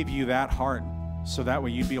I gave you that heart so that way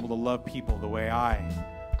you'd be able to love people the way I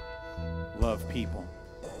love people.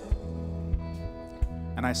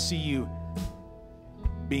 And I see you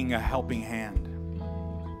being a helping hand.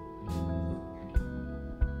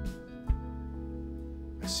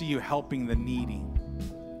 I see you helping the needy.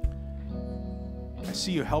 I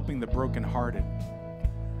see you helping the brokenhearted.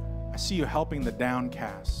 I see you helping the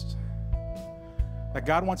downcast. That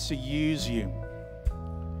God wants to use you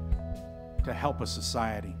to help a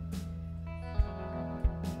society.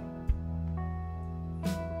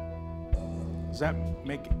 Does that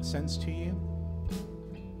make sense to you?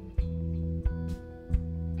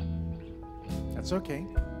 That's okay.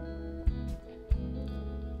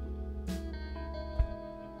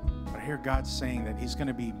 But I hear God saying that He's going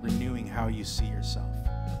to be renewing how you see yourself.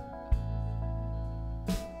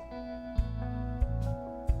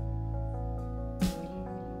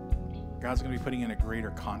 God's going to be putting in a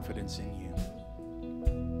greater confidence in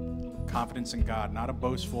you. Confidence in God, not a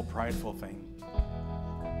boastful, prideful thing.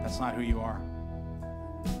 That's not who you are.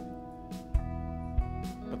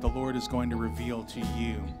 But the Lord is going to reveal to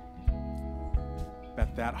you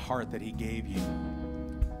that heart that He gave you,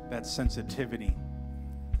 that sensitivity,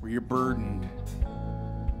 where you're burdened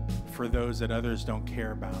for those that others don't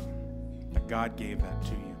care about, that God gave that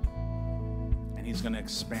to you. And He's going to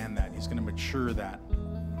expand that. He's going to mature that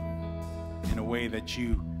in a way that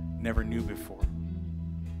you never knew before.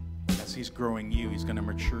 As He's growing you, He's going to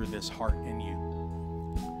mature this heart in you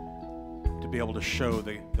to be able to show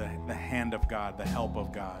the hand of God, the help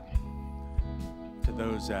of God to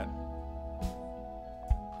those that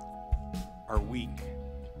are weak,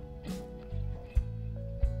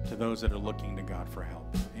 to those that are looking to God for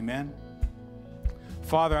help. Amen.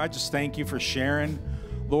 Father, I just thank you for Sharon,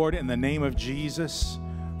 Lord, in the name of Jesus,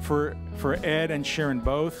 for Ed and Sharon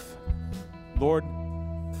both. Lord,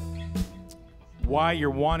 why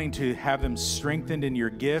you're wanting to have them strengthened in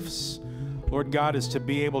your gifts, Lord God, is to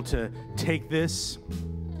be able to take this,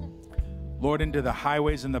 Lord, into the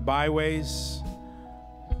highways and the byways.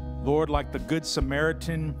 Lord, like the Good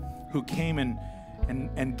Samaritan who came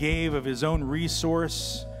and gave of his own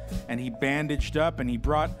resource, and he bandaged up and he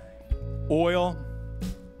brought oil.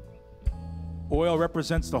 Oil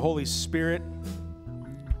represents the Holy Spirit.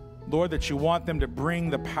 Lord, that you want them to bring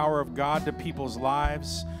the power of God to people's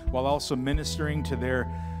lives while also ministering to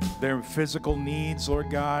their physical needs, Lord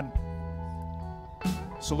God.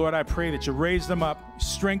 So, Lord, I pray that you raise them up,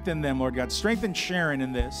 strengthen them, Lord God. Strengthen Sharon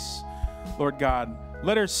in this, Lord God.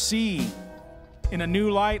 Let her see in a new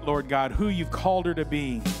light, Lord God, who you've called her to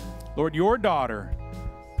be. Lord, your daughter,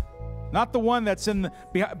 not the one that's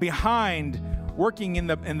behind, working in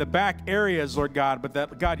the back areas, Lord God, but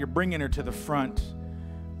that, God, you're bringing her to the front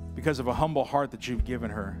because of a humble heart that you've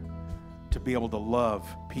given her to be able to love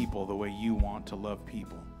people the way you want to love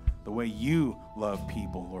people, the way you love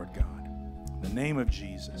people, Lord God. In the name of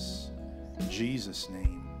Jesus, in Jesus'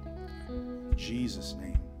 name, Jesus'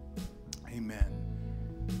 name, amen.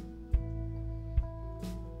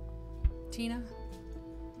 Tina,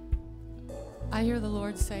 I hear the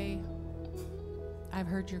Lord say, I've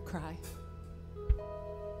heard your cry.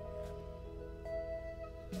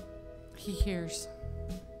 He hears.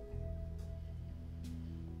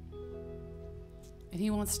 And He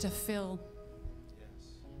wants to fill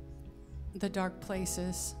the dark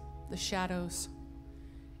places, the shadows,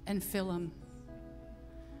 and fill them.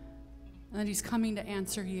 And that He's coming to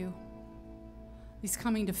answer you. He's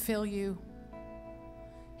coming to fill you.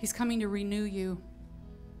 He's coming to renew you.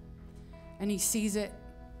 And He sees it.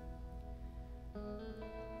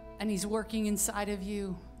 And He's working inside of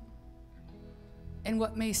you. And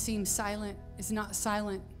what may seem silent is not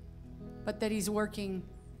silent, but that He's working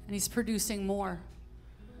and He's producing more.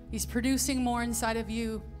 He's producing more inside of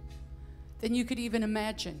you than you could even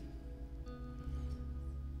imagine.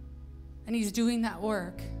 And He's doing that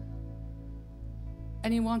work.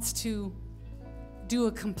 And He wants to do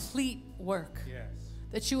a complete work. Yes.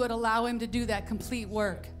 That you would allow Him to do that complete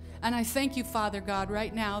work. And I thank you, Father God,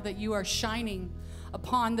 right now that you are shining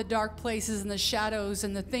upon the dark places and the shadows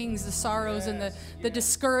and the things, the sorrows and the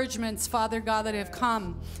discouragements, Father God, that have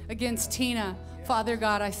come against Tina. Father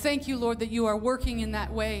God, I thank you, Lord, that you are working in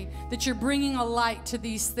that way, that you're bringing a light to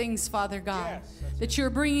these things, Father God, that you're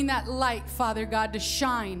bringing that light, Father God, to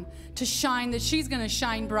shine, that she's going to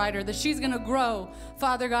shine brighter, that she's going to grow.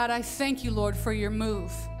 Father God, I thank you, Lord, for your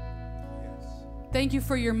move. Thank you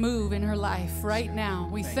for your move in her life right now.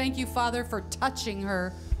 We thank you, Father, for touching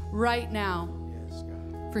her right now,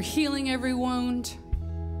 for healing every wound,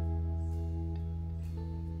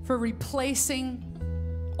 for replacing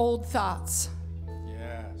old thoughts.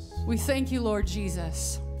 We thank you, Lord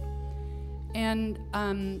Jesus. And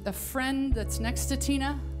the friend that's next to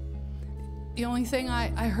Tina, the only thing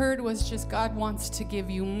I heard was just God wants to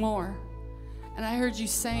give you more. And I heard you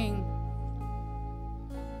saying,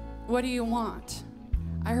 what do you want?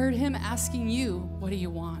 I heard Him asking you, what do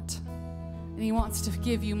you want? And He wants to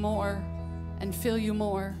give you more and fill you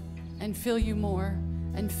more and fill you more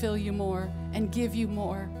and fill you more and give you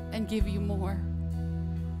more and give you more.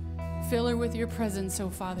 Fill her with your presence, oh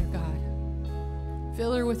Father God.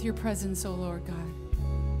 Fill her with your presence, oh Lord God.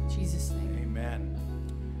 In Jesus' name. Amen.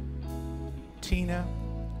 Tina,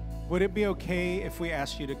 would it be okay if we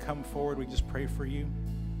asked you to come forward? We just pray for you.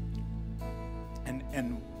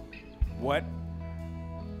 And what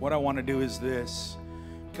I want to do is this,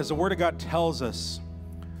 because the Word of God tells us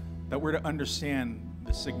that we're to understand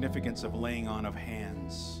the significance of laying on of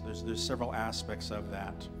hands. There's several aspects of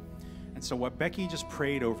that. And so what Becky just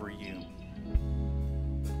prayed over you,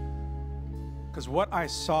 Because what I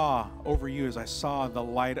saw over you is I saw the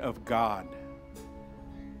light of God.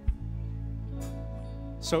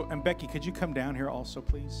 So, and Becky, could you come down here also,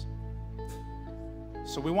 please?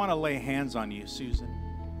 So we want to lay hands on you, Susan.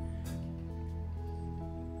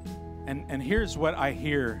 And here's what I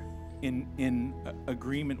hear in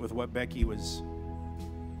agreement with what Becky was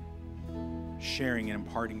sharing and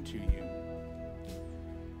imparting to you.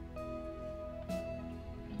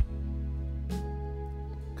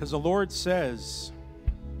 Because the Lord says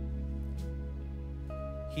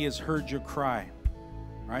He has heard your cry.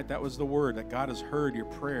 Right? That was the word, that God has heard your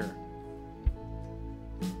prayer.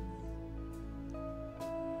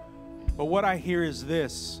 But what I hear is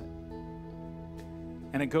this,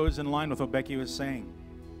 and it goes in line with what Becky was saying.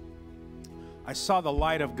 I saw the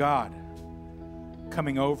light of God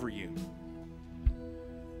coming over you.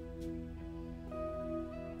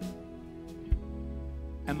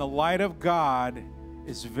 And the light of God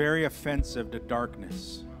is very offensive to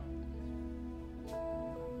darkness.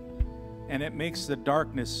 And it makes the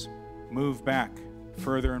darkness move back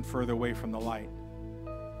further and further away from the light.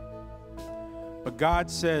 But God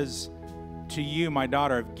says to you, my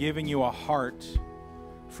daughter, I've given you a heart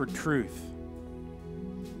for truth.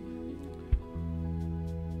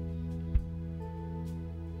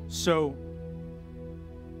 So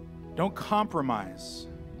don't compromise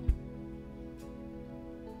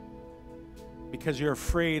because you're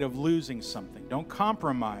afraid of losing something. Don't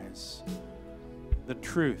compromise the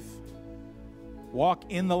truth. Walk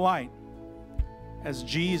in the light as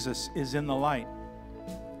Jesus is in the light.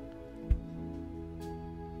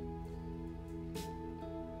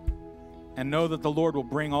 And know that the Lord will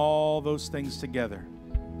bring all those things together.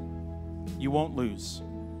 You won't lose.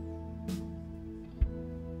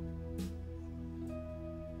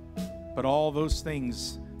 But all those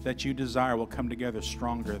things that you desire will come together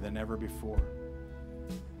stronger than ever before.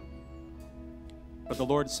 But the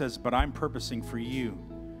Lord says, but I'm purposing for you.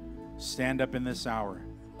 Stand up in this hour.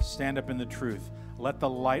 Stand up in the truth. Let the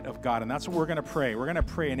light of God, and that's what we're going to pray. We're going to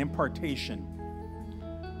pray an impartation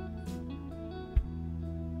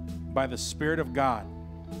by the Spirit of God.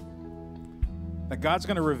 That God's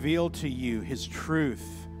going to reveal to you His truth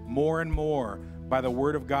more and more by the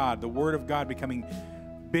Word of God. The Word of God becoming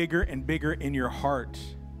bigger and bigger in your heart.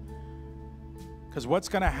 Because what's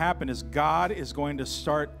going to happen is God is going to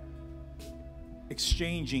start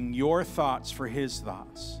exchanging your thoughts for His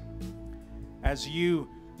thoughts. As you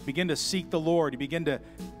begin to seek the Lord, you begin to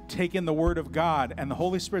take in the Word of God, and the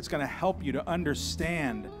Holy Spirit's going to help you to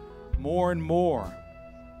understand more and more.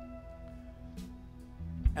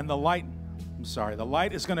 And the light is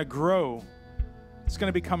going to grow. It's going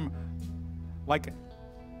to become like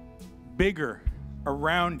bigger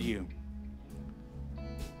around you.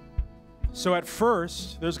 So at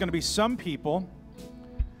first, there's going to be some people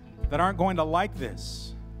that aren't going to like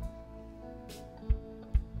this.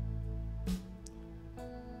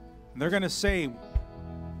 They're going to say,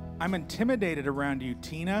 I'm intimidated around you,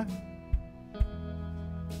 Tina.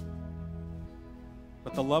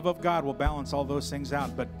 But the love of God will balance all those things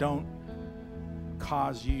out. But don't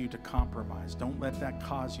cause you to compromise. Don't let that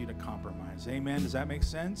cause you to compromise. Amen. Does that make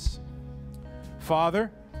sense? Father,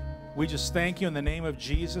 we just thank you in the name of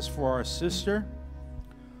Jesus for our sister.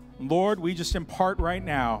 Lord, we just impart right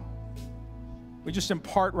now. We just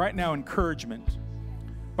impart right now encouragement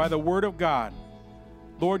by the Word of God.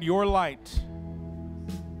 Lord, your light,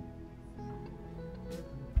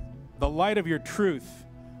 the light of your truth,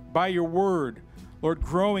 by your Word, Lord,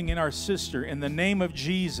 growing in our sister in the name of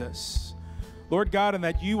Jesus. Lord God, and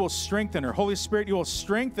that you will strengthen her. Holy Spirit, you will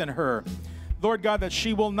strengthen her. Lord God, that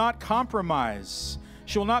she will not compromise.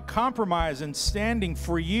 She will not compromise in standing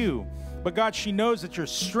for you. But God, she knows that your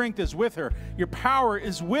strength is with her. Your power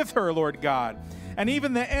is with her, Lord God. And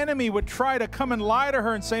even the enemy would try to come and lie to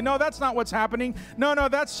her and say, no, that's not what's happening. No,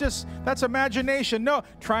 that's imagination. No,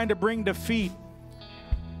 trying to bring defeat.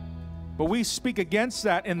 But we speak against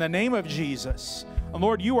that in the name of Jesus. And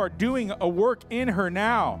Lord, you are doing a work in her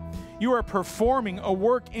now. You are performing a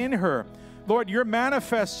work in her. Lord, you're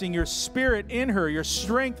manifesting your spirit in her, your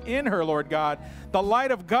strength in her, Lord God. The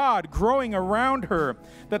light of God growing around her,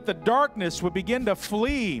 that the darkness would begin to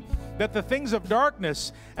flee, that the things of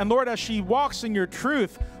darkness, and Lord, as she walks in your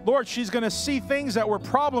truth, Lord, she's going to see things that were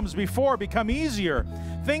problems before become easier.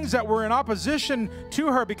 Things that were in opposition to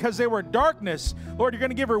her because they were darkness. Lord, you're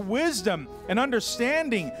going to give her wisdom and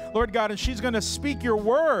understanding, Lord God, and she's going to speak your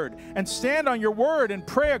word and stand on your word and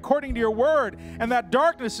pray according to your word, and that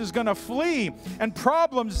darkness is going to flee, and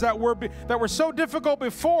problems that were so difficult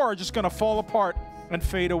before are just going to fall apart and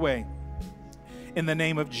fade away. In the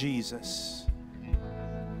name of Jesus.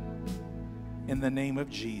 In the name of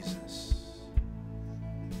Jesus.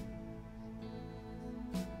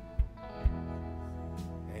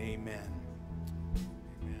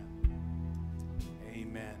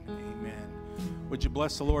 Would you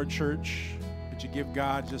bless the Lord, church? Would you give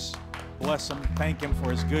God, just bless him, thank him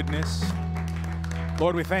for his goodness.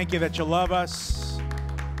 Lord, we thank you that you love us.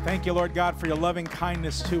 Thank you, Lord God, for your loving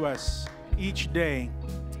kindness to us each day.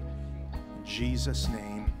 In Jesus'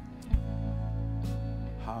 name,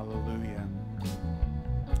 hallelujah.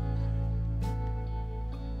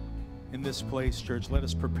 In this place, church, let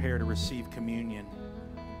us prepare to receive communion.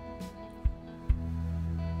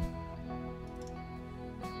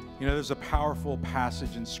 You know, there's a powerful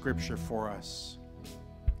passage in Scripture for us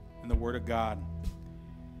in the Word of God.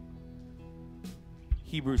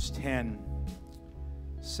 Hebrews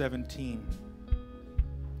 10:17.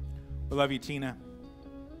 We love you, Tina.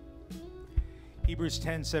 Hebrews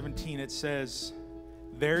 10:17, it says,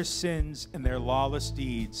 their sins and their lawless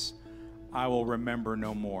deeds I will remember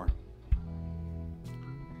no more.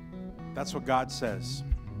 That's what God says.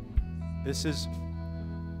 This is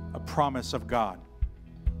a promise of God.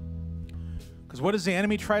 Because what does the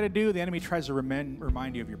enemy try to do? The enemy tries to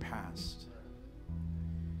remind you of your past.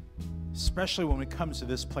 Especially when it comes to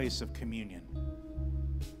this place of communion.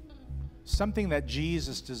 Something that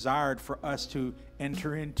Jesus desired for us to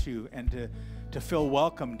enter into and to feel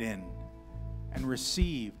welcomed in and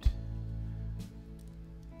received.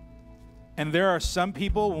 And there are some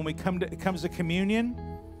people, when it comes to communion,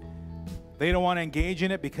 they don't want to engage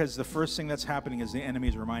in it because the first thing that's happening is the enemy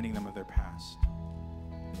is reminding them of their past.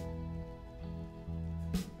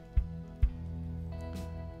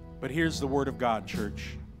 But here's the Word of God,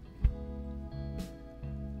 church.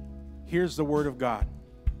 Here's the Word of God.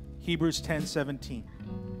 Hebrews 10:17.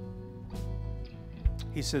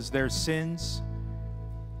 He says, their sins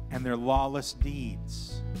and their lawless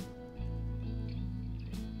deeds.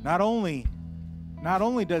 Not only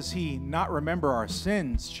does he not remember our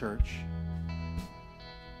sins, church,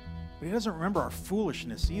 but he doesn't remember our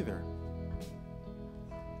foolishness either.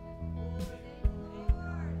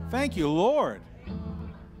 Thank you, Lord.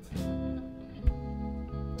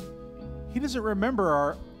 He doesn't remember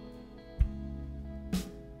our...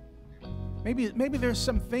 Maybe there's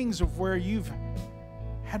some things of where you've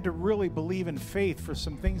had to really believe in faith for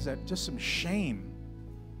some things that just some shame.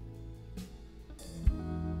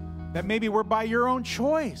 That maybe were by your own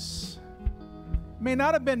choice. It may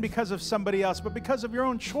not have been because of somebody else, but because of your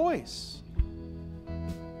own choice.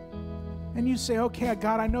 And you say, okay,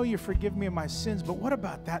 God, I know you forgive me of my sins, but what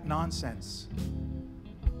about that nonsense?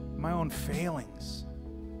 My own failings.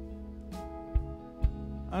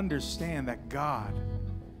 Understand that God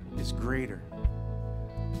is greater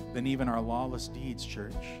than even our lawless deeds,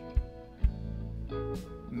 church.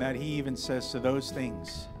 And that he even says to those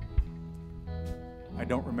things, I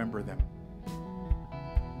don't remember them.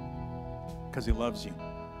 Because he loves you.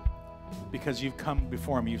 Because you've come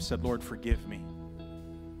before him, you've said, Lord, forgive me.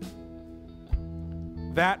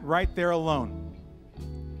 That right there alone,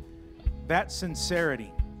 that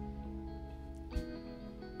sincerity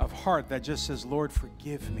of heart that just says, Lord,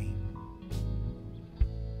 forgive me.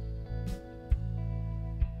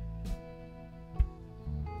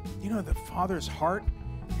 You know, the Father's heart,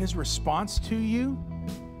 his response to you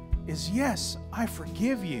is, yes, I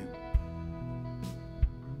forgive you.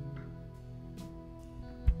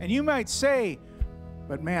 And you might say,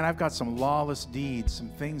 but man, I've got some lawless deeds, some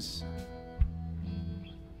things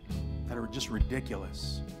that are just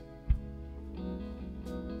ridiculous.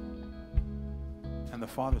 And the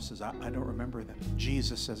Father says, I don't remember them.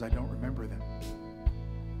 Jesus says, I don't remember them.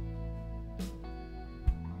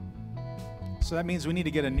 So that means we need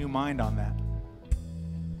to get a new mind on that.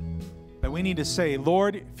 That we need to say,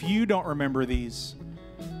 Lord, if you don't remember these,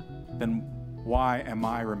 then why am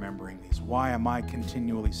I remembering these? Why am I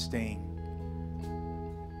continually staying?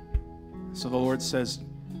 So the Lord says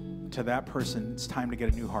to that person, it's time to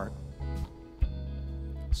get a new heart.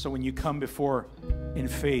 So when you come before in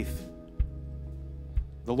faith,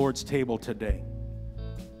 the Lord's table today,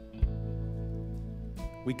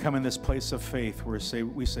 we come in this place of faith where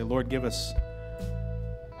we say, Lord, give us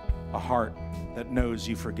a heart that knows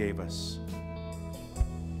you forgave us.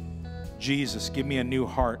 Jesus, give me a new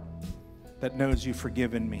heart that knows you've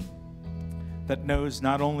forgiven me. That knows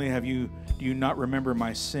not only do you not remember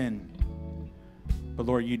my sin, but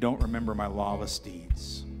Lord, you don't remember my lawless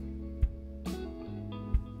deeds.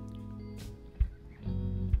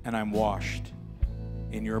 And I'm washed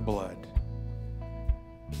in your blood.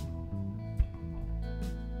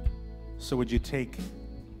 So would you take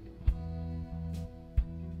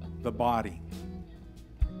the body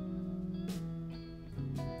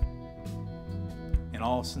in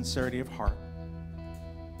all sincerity of heart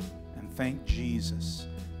and thank Jesus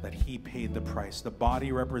that he paid the price. The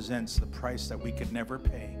body represents the price that we could never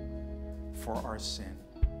pay for our sin.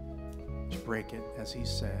 Just break it as he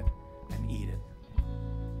said and eat it.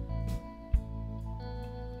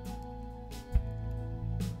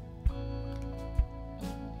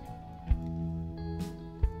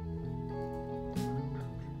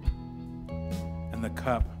 And the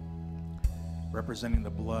cup representing the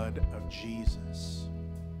blood of Jesus.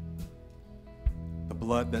 The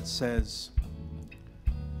blood that says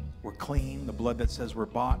we're clean, the blood that says we're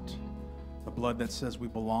bought, the blood that says we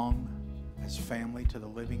belong as family to the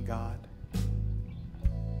living God.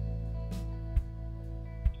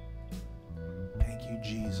 Thank you,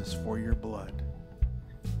 Jesus, for your blood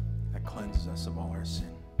that cleanses us of all our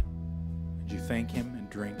sin. Would you thank him and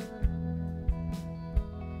drink?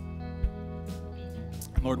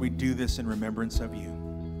 And Lord, we do this in remembrance of you.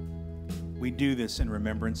 We do this in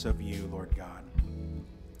remembrance of you, Lord God.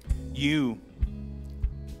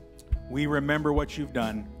 We remember what you've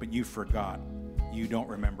done, but you forgot. You don't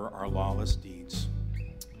remember our lawless deeds.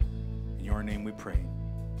 In your name we pray.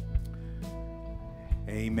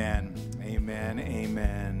 Amen, amen,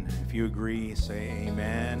 amen. If you agree, say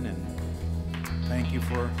amen. And thank you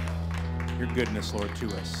for your goodness, Lord, to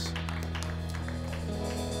us.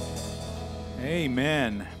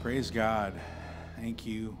 Amen. Praise God. Thank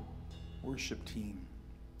you, worship team.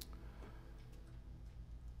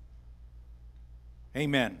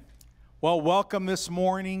 Amen. Well, welcome this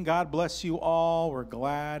morning. God bless you all. We're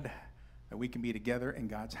glad that we can be together in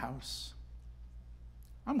God's house.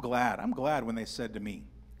 I'm glad when they said to me,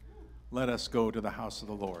 let us go to the house of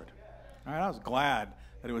the Lord. All right, I was glad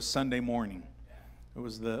that it was Sunday morning. It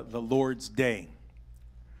was the Lord's day.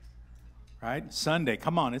 Right? Sunday.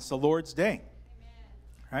 Come on, it's the Lord's day.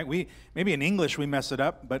 Right? Maybe in English we mess it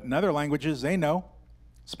up, but in other languages they know.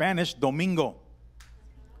 Spanish, domingo.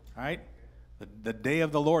 Right? The day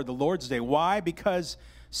of the Lord, the Lord's day. Why? Because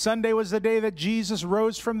Sunday was the day that Jesus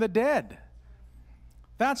rose from the dead.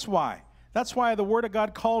 That's why. That's why the Word of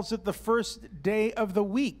God calls it the first day of the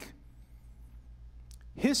week.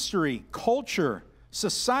 History, culture,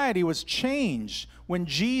 society was changed when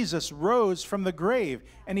Jesus rose from the grave,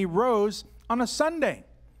 and he rose on a Sunday.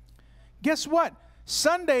 Guess what?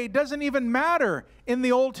 Sunday doesn't even matter in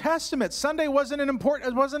the Old Testament. Sunday wasn't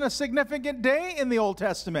a significant day in the Old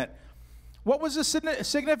Testament. What was a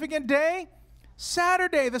significant day?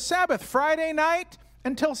 Saturday, the Sabbath, Friday night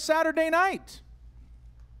until Saturday night.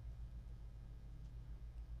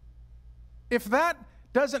 If that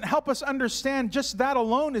doesn't help us understand, just that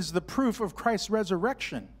alone is the proof of Christ's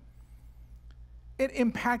resurrection. It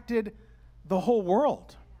impacted the whole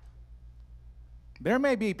world. There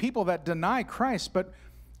may be people that deny Christ, but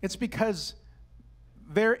it's because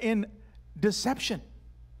they're in deception.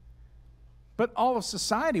 But all of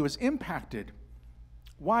society was impacted.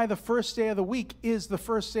 Why the first day of the week is the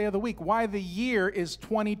first day of the week. Why the year is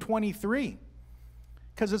 2023.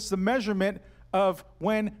 Because it's the measurement of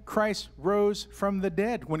when Christ rose from the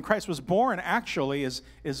dead. When Christ was born, actually,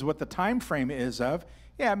 is what the time frame is of.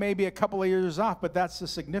 Yeah, maybe a couple of years off, but that's the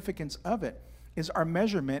significance of it, is our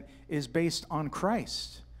measurement is based on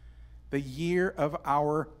Christ. The year of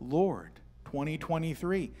our Lord,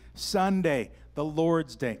 2023. Sunday, the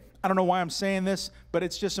Lord's day. I don't know why I'm saying this, but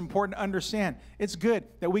it's just important to understand. It's good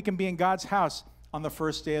that we can be in God's house on the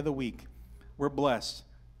first day of the week. We're blessed.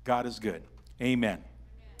 God is good. Amen.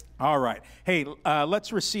 All right. Hey,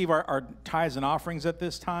 let's receive our tithes and offerings at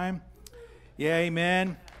this time. Yeah,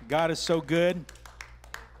 amen. God is so good.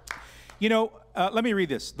 You know, let me read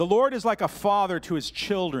this. The Lord is like a father to his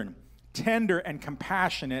children, tender and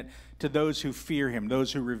compassionate to those who fear him,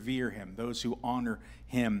 those who revere him, those who honor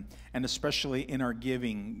him, and especially in our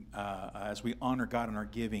giving, as we honor God in our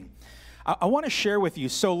giving. I want to share with you.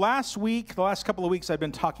 So last week, the last couple of weeks, I've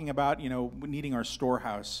been talking about, needing our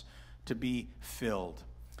storehouse to be filled.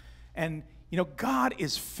 And, God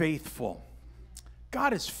is faithful.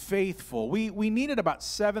 God is faithful. We needed about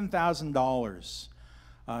 $7,000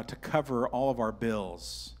 to cover all of our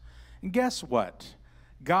bills. And guess what?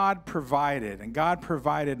 God provided, and God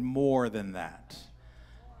provided more than that.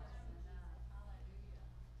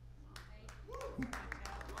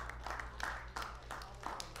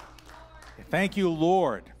 Thank you,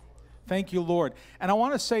 Lord. Thank you, Lord. And I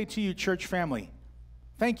want to say to you, church family,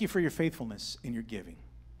 thank you for your faithfulness in your giving.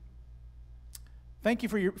 Thank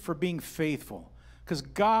you for being faithful, because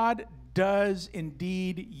God does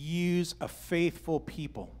indeed use a faithful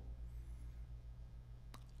people.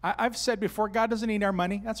 I've said before, God doesn't need our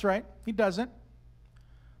money. That's right. He doesn't.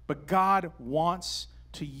 But God wants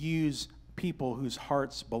to use people whose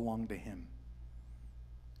hearts belong to him,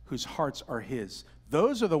 whose hearts are his.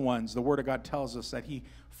 Those are the ones, the Word of God tells us, that he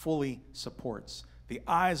fully supports. The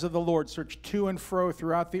eyes of the Lord search to and fro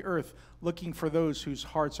throughout the earth, looking for those whose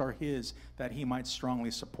hearts are his, that he might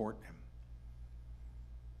strongly support them.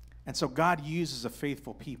 And so God uses a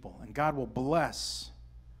faithful people, and God will bless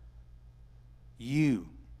you.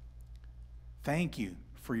 Thank you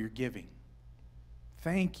for your giving.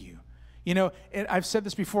 Thank you. You know, I've said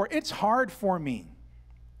this before, it's hard for me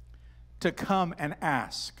to come and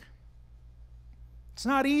ask. It's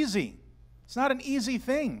not easy. It's not an easy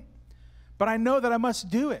thing. But I know that I must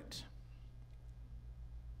do it.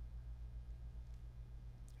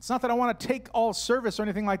 It's not that I want to take all service or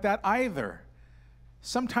anything like that either.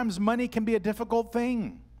 Sometimes money can be a difficult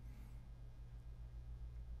thing.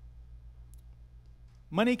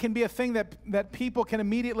 Money can be a thing that people can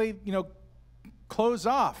immediately, close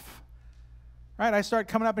off. Right? I start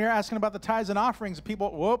coming up here asking about the tithes and offerings, and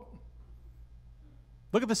people, whoop,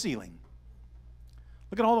 look at the ceiling.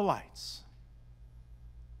 Look at all the lights.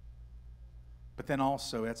 But then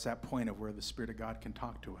also, it's that point of where the Spirit of God can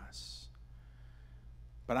talk to us.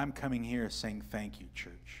 But I'm coming here saying thank you,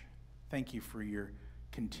 church. Thank you for your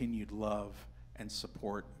continued love and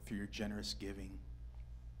support through your generous giving.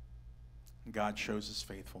 God shows his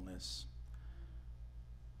faithfulness.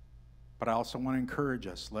 But I also want to encourage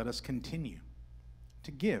us, let us continue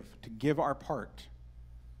to give our part.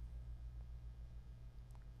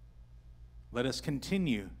 Let us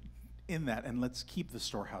continue in that, and let's keep the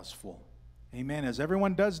storehouse full. Amen. As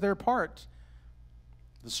everyone does their part,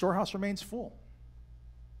 the storehouse remains full.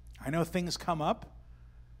 I know things come up.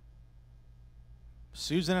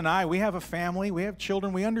 Susan and I, we have a family, we have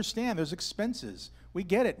children, we understand there's expenses. We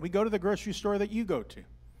get it. We go to the grocery store that you go to.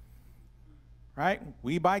 Right?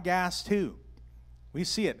 We buy gas too. We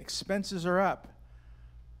see it. Expenses are up.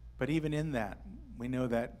 But even in that, we know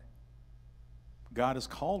that God has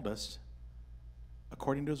called us,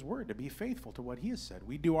 according to his word, to be faithful to what he has said.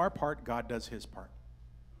 We do our part, God does his part.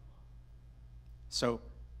 So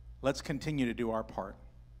let's continue to do our part.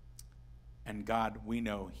 And God, we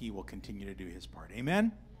know he will continue to do his part.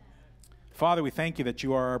 Amen? Father, we thank you that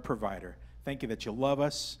you are our provider. Thank you that you love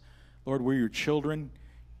us. Lord, we're your children.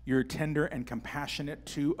 You're tender and compassionate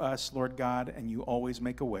to us, Lord God, and you always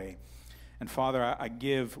make a way. And Father, I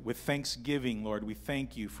give with thanksgiving, Lord, we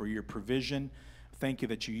thank you for your provision. Thank you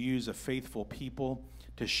that you use a faithful people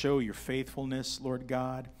to show your faithfulness, Lord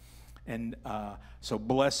God. And so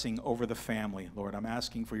blessing over the family, Lord. I'm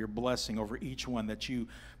asking for your blessing over each one, that you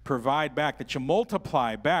provide back, that you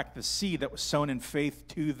multiply back the seed that was sown in faith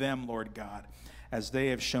to them, Lord God, as they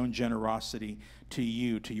have shown generosity to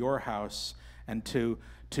you, to your house, and to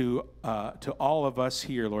all of us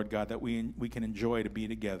here, Lord God, that we can enjoy to be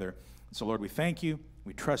together. So, Lord, we thank you.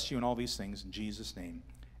 We trust you in all these things. In Jesus' name,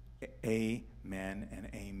 amen and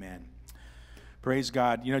amen. Praise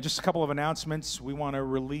God. Just a couple of announcements. We want to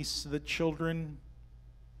release the children.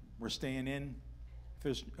 We're staying in.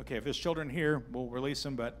 If there's children here, we'll release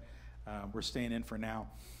them, but we're staying in for now.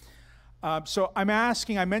 So I'm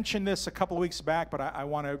asking, I mentioned this a couple of weeks back, but I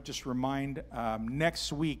want to just remind,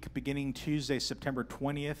 next week, beginning Tuesday, September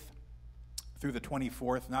 20th through the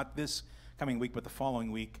 24th, not this coming week, but the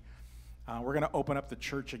following week, we're going to open up the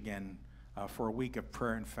church again for a week of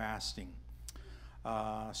prayer and fasting.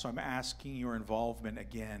 So I'm asking your involvement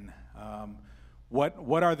again.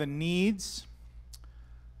 What are the needs?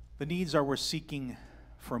 The needs are we're seeking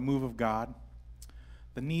for a move of God.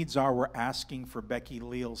 The needs are we're asking for Becky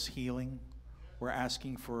Leal's healing. We're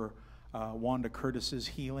asking for Wanda Curtis's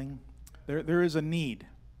healing. There is a need.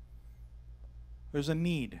 There's a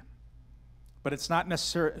need. But it's not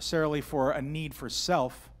necessarily for a need for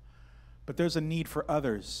self, but there's a need for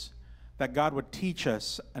others, that God would teach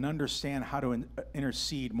us and understand how to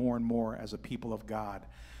intercede more and more as a people of God,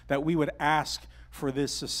 that we would ask for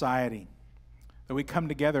this society, that we come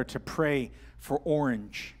together to pray for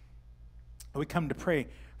Orange, that we come to pray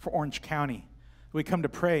for Orange County, that we come to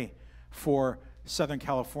pray for Southern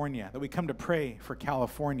California, that we come to pray for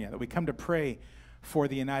California, that we come to pray for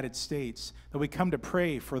the United States, that we come to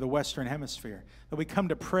pray for the Western Hemisphere, that we come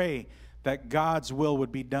to pray that God's will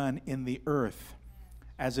would be done in the earth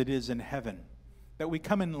as it is in heaven, that we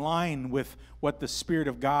come in line with what the Spirit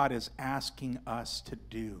of God is asking us to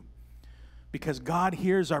do. Because God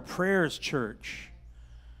hears our prayers, church.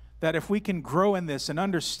 That if we can grow in this and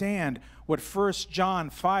understand what 1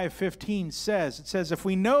 John 5:15 says, it says, if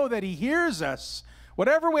we know that he hears us,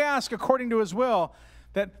 whatever we ask according to his will,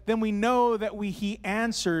 then we know that he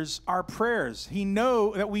answers our prayers. We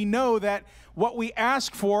know that what we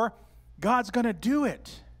ask for, God's going to do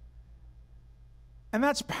it. And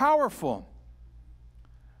that's powerful.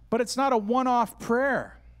 But it's not a one-off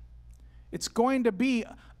prayer. It's going to be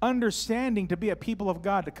understanding to be a people of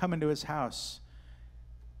God, to come into his house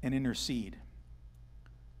and intercede.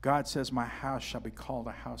 God says, my house shall be called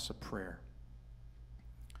a house of prayer.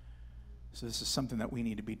 So this is something that we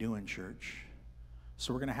need to be doing, church.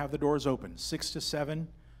 So we're going to have the doors open, 6 to 7,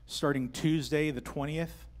 starting Tuesday the 20th.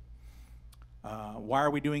 Why are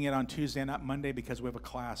we doing it on Tuesday and not Monday? Because we have a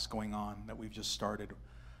class going on that we've just started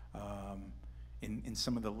in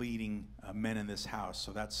some of the leading men in this house.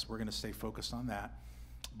 So we're going to stay focused on that.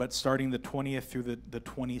 But starting the 20th through the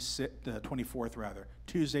 24th, rather,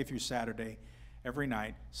 Tuesday through Saturday, every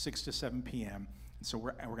night, 6 to 7 p.m. And so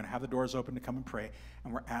we're going to have the doors open to come and pray,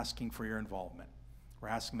 and we're asking for your involvement. We're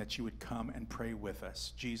asking that you would come and pray with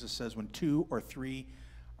us. Jesus says when 2 or 3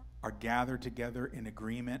 are gathered together in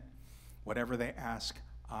agreement, whatever they ask,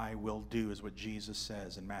 I will do, is what Jesus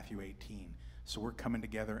says in Matthew 18. So we're coming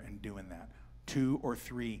together and doing that. 2 or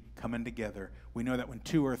 3 coming together. We know that when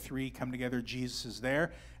 2 or 3 come together, Jesus is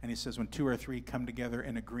there. And he says when 2 or 3 come together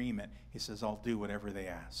in agreement, he says, I'll do whatever they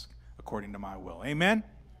ask according to my will. Amen?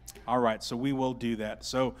 All right, so we will do that.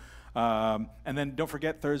 So, and then don't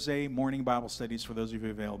forget Thursday morning Bible studies for those of you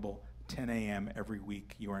available, 10 a.m. every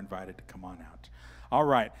week. You are invited to come on out. All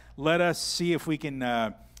right, let us see if we can,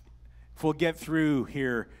 if we'll get through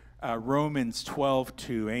here, Romans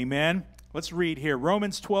 12:2. Amen? Let's read here.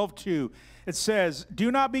 Romans 12:2. It says,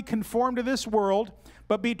 do not be conformed to this world,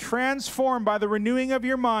 but be transformed by the renewing of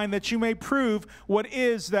your mind, that you may prove what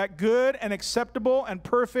is that good and acceptable and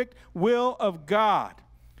perfect will of God.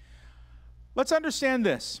 Let's understand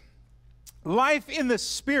this. Life in the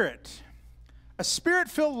Spirit, a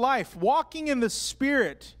Spirit-filled life, walking in the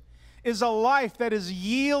Spirit, is a life that is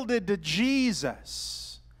yielded to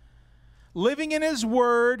Jesus. Living in His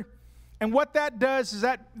Word, and what that does is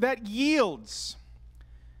that yields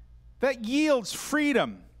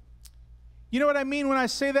freedom. You know what I mean when I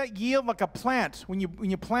say that? Yield, like a plant. When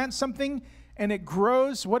you plant something and it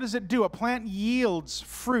grows, what does it do? A plant yields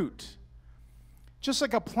fruit. Just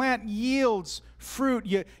like a plant yields fruit,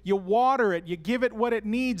 you water it, you give it what it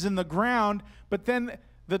needs in the ground, but then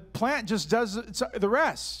the plant just does the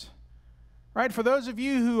rest. Right? For those of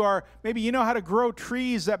you who are, maybe you know how to grow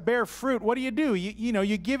trees that bear fruit, what do?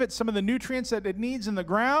 You give it some of the nutrients that it needs in the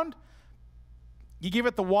ground. You give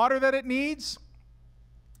it the water that it needs.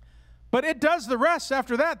 But it does the rest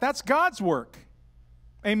after that. That's God's work.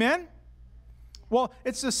 Amen? Well,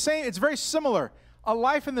 it's the same. It's very similar. A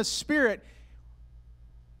life in the Spirit,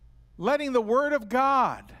 letting the Word of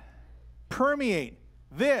God permeate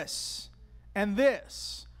this and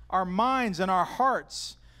this, our minds and our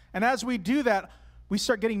hearts. And as we do that, we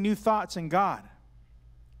start getting new thoughts in God.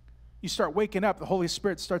 You start waking up, the Holy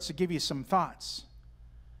Spirit starts to give you some thoughts.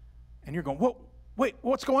 And you're going, whoa, wait,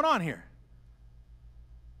 what's going on here?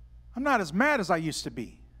 I'm not as mad as I used to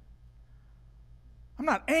be. I'm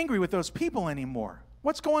not angry with those people anymore.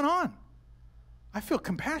 What's going on? I feel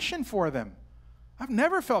compassion for them. I've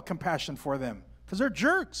never felt compassion for them because they're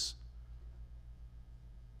jerks.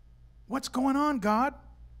 What's going on, God?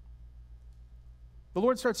 The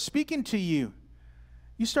Lord starts speaking to you.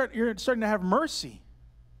 You're starting to have mercy.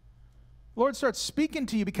 The Lord starts speaking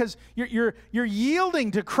to you because you're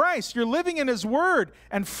yielding to Christ. You're living in His Word,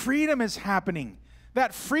 and freedom is happening.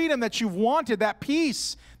 That freedom that you've wanted, that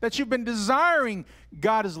peace that you've been desiring,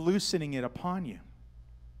 God is loosening it upon you.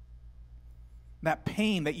 That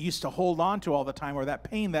pain that you used to hold on to all the time, or that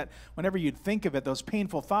pain that whenever you'd think of it, those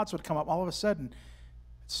painful thoughts would come up, all of a sudden,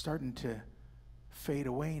 it's starting to fade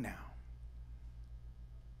away now.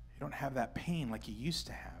 You don't have that pain like you used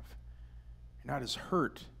to have. You're not as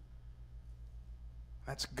hurt.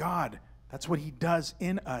 That's God. That's what He does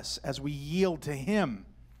in us as we yield to Him.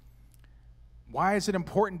 Why is it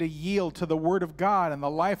important to yield to the Word of God and the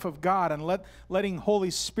life of God and letting Holy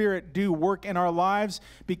Spirit do work in our lives?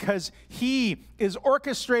 Because He is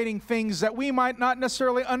orchestrating things that we might not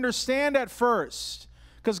necessarily understand at first.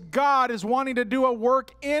 Because God is wanting to do a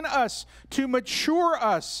work in us, to mature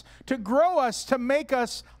us, to grow us, to make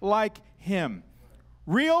us like Him.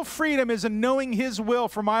 Real freedom is in knowing His will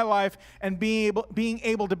for my life and being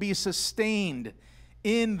able to be sustained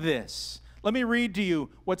in this. Let me read to you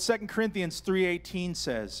what 2 Corinthians 3:18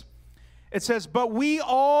 says. It says, but we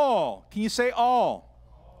all, can you say all?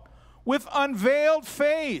 With unveiled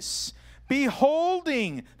face,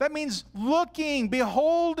 beholding, that means looking,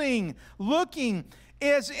 beholding, looking,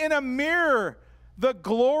 as in a mirror, the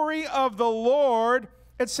glory of the Lord,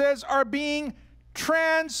 it says, are being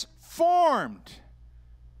transformed,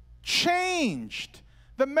 changed.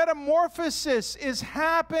 The metamorphosis is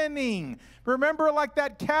happening. Remember, like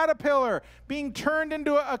that caterpillar being turned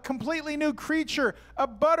into a completely new creature, a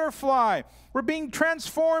butterfly. We're being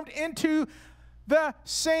transformed into the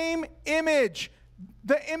same image.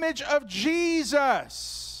 the image of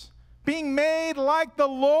Jesus, being made like the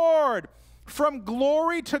Lord from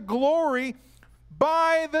glory to glory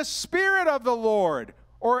by the Spirit of the Lord.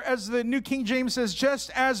 Or as the New King James says,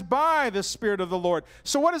 just as by the Spirit of the Lord.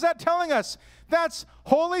 So what is that telling us? That's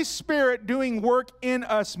Holy Spirit doing work in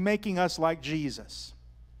us, making us like Jesus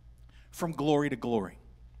from glory to glory.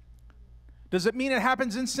 Does it mean it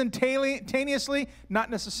happens instantaneously?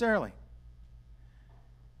 Not necessarily.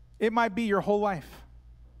 It might be your whole life.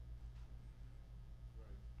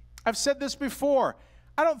 I've said this before.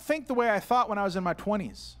 I don't think the way I thought when I was in my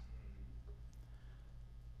 20s.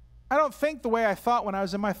 I don't think the way I thought when I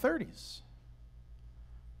was in my 30s.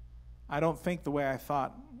 I don't think the way I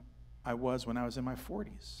thought I was when I was in my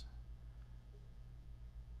 40s.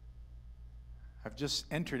 I've just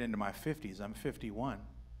entered into my 50s. I'm 51.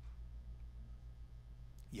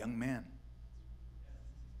 Young man.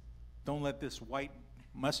 Don't let this white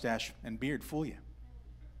mustache and beard fool you.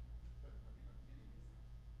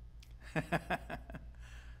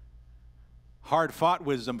 Hard-fought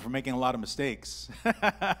wisdom for making a lot of mistakes.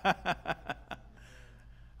 I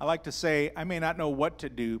like to say, I may not know what to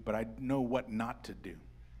do, but I know what not to do.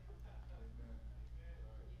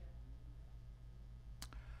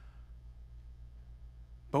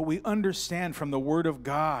 But we understand from the Word of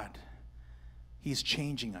God, He's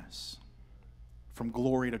changing us from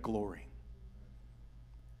glory to glory.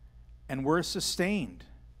 And we're sustained.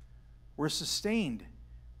 We're sustained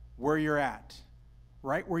where you're at.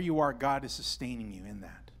 Right where you are, God is sustaining you in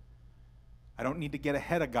that. I don't need to get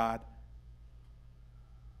ahead of God,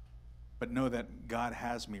 but know that God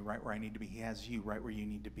has me right where I need to be. He has you right where you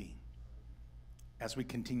need to be as we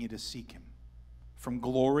continue to seek Him from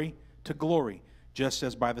glory to glory, just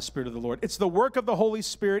as by the Spirit of the Lord. It's the work of the Holy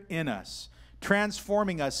Spirit in us,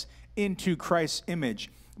 transforming us into Christ's image,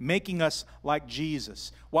 making us like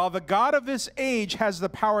Jesus. While the God of this age has the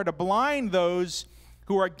power to blind those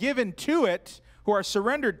who are given to it, who are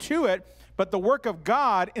surrendered to it, but the work of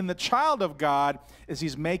God in the child of God is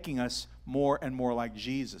He's making us more and more like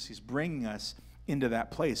Jesus. He's bringing us into that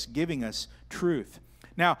place, giving us truth.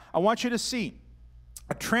 Now, I want you to see,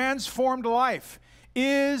 a transformed life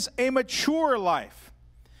is a mature life.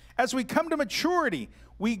 As we come to maturity,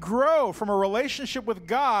 we grow from a relationship with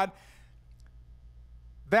God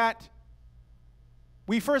that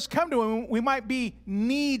we first come to, and we might be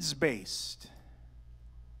needs-based.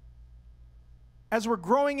 As we're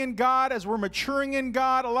growing in God, as we're maturing in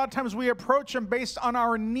God, a lot of times we approach Him based on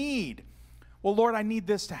our need. Well, Lord, I need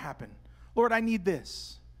this to happen. Lord, I need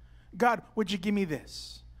this. God, would you give me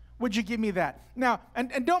this? Would you give me that? Now,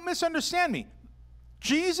 and don't misunderstand me.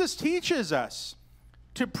 Jesus teaches us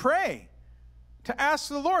to pray, to ask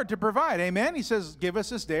the Lord to provide. Amen? He says, give us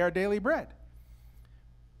this day our daily bread.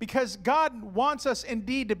 Because God wants us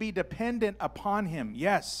indeed to be dependent upon Him.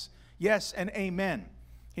 Yes, yes, and amen.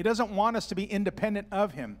 He doesn't want us to be independent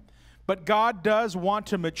of Him. But God does want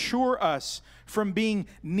to mature us from being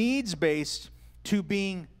needs-based to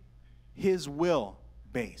being His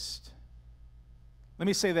will-based. Let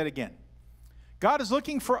me say that again. God is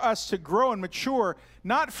looking for us to grow and mature,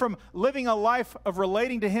 not from living a life of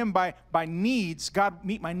relating to Him by needs. God,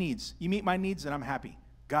 meet my needs. You meet my needs, and I'm happy.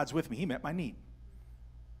 God's with me. He met my need.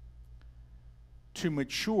 To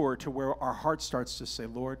mature to where our heart starts to say,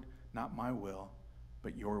 Lord, not my will,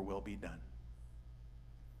 but your will be done.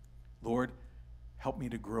 Lord, help me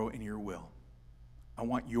to grow in your will. I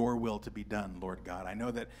want your will to be done, Lord God. I know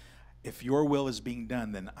that if your will is being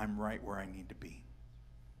done, then I'm right where I need to be.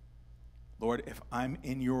 Lord, if I'm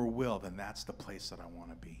in your will, then that's the place that I want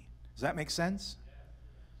to be. Does that make sense?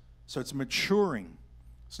 So it's maturing.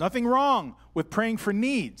 There's nothing wrong with praying for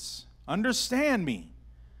needs. Understand me.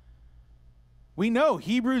 We know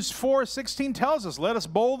Hebrews 4:16 tells us, let us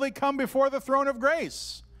boldly come before the throne of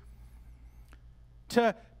grace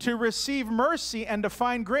to receive mercy and to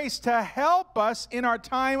find grace to help us in our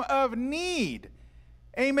time of need.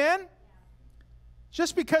 Amen?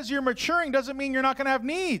 Just because you're maturing doesn't mean you're not going to have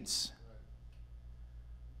needs.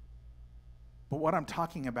 But what I'm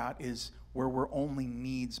talking about is where we're only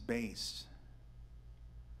needs-based.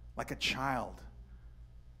 Like a child.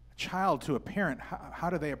 A child to a parent, how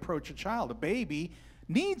do they approach a child? A baby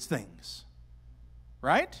needs things,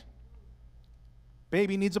 right?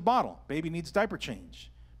 Baby needs a bottle. Baby needs diaper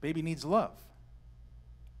change. Baby needs love.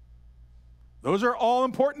 Those are all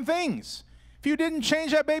important things. If you didn't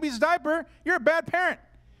change that baby's diaper, you're a bad parent.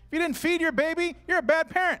 If you didn't feed your baby, you're a bad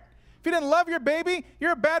parent. If you didn't love your baby,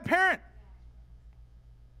 you're a bad parent.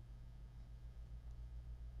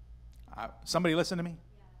 Somebody listen to me?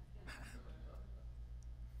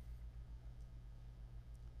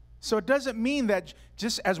 So it doesn't mean that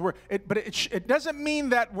just as it doesn't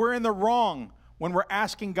mean that we're in the wrong when we're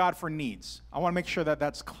asking God for needs. I want to make sure that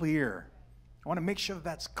that's clear. I want to make sure that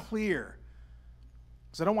that's clear.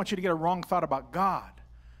 Because I don't want you to get a wrong thought about God.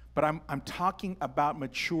 But I'm talking about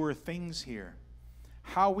mature things here.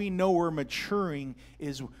 How we know we're maturing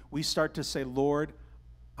is we start to say, Lord,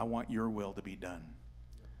 I want your will to be done.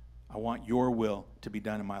 I want your will to be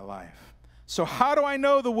done in my life. So how do I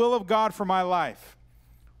know the will of God for my life?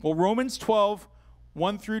 Well, Romans 12,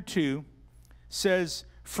 1 through 2 says,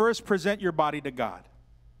 first present your body to God.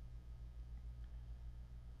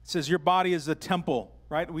 It says your body is the temple,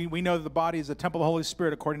 right? We know that the body is the temple of the Holy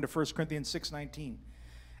Spirit according to 1 Corinthians 6:19.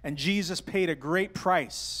 And Jesus paid a great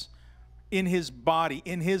price in his body,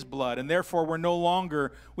 in his blood, and therefore we no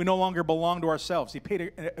longer belong to ourselves. He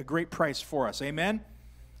paid a great price for us. Amen?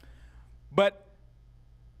 But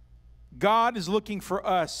God is looking for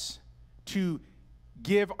us to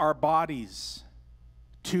give our bodies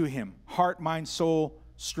to him, heart, mind, soul,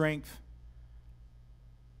 strength,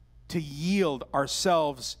 to yield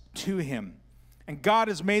ourselves to him. And God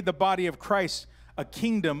has made the body of Christ a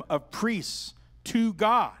kingdom of priests to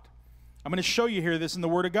God. I'm going to show you here this in the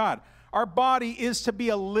Word of God. Our body is to be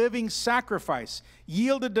a living sacrifice,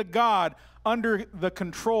 yielded to God under the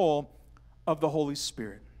control of the Holy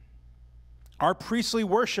Spirit. Our priestly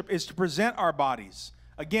worship is to present our bodies,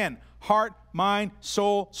 again, heart, mind,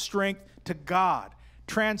 soul, strength, to God,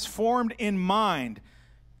 transformed in mind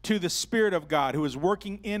to the Spirit of God who is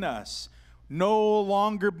working in us, no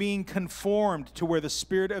longer being conformed to where the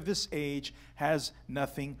spirit of this age has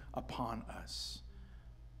nothing upon us.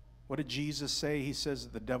 What did Jesus say? He says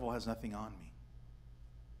that the devil has nothing on me.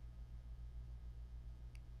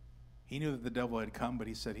 He knew that the devil had come, but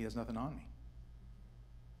he said he has nothing on me.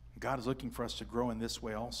 God is looking for us to grow in this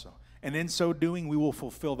way also. And in so doing, we will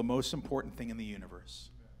fulfill the most important thing in the universe,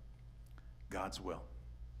 God's will.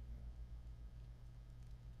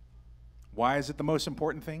 Why is it the most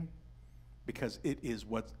important thing? Because it is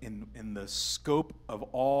what's in the scope of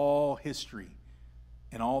all history,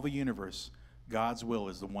 in all the universe, God's will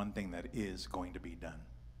is the one thing that is going to be done.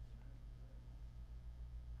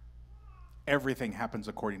 Everything happens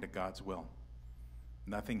according to God's will.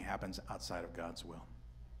 Nothing happens outside of God's will.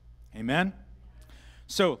 Amen?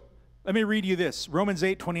 So, let me read you this. Romans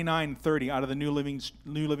 8:29-30 out of the New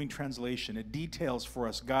Living Translation. It details for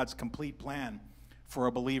us God's complete plan for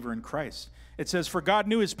a believer in Christ. It says, "For God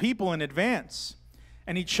knew his people in advance,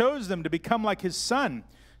 and he chose them to become like his son,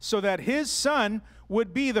 so that his son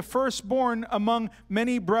would be the firstborn among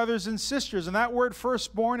many brothers and sisters." And that word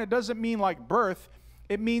firstborn, it doesn't mean like birth.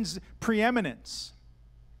 It means preeminence.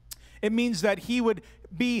 It means that he would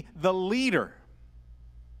be the leader,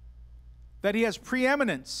 that he has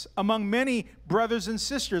preeminence among many brothers and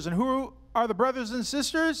sisters. And who are the brothers and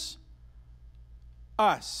sisters?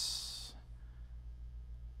 Us.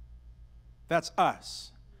 That's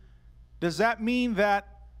us. Does that mean that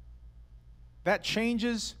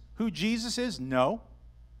changes who Jesus is? No.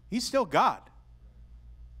 He's still God.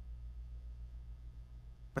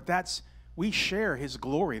 But we share his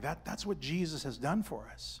glory. That's what Jesus has done for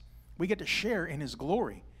us. We get to share in his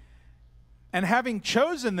glory. And having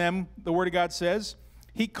chosen them, the Word of God says,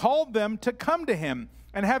 he called them to come to him.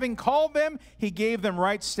 And having called them, he gave them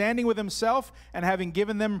right standing with himself. And having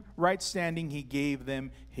given them right standing, he gave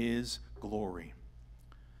them his glory.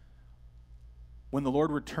 When the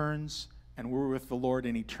Lord returns and we're with the Lord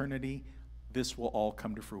in eternity, this will all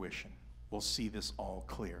come to fruition. We'll see this all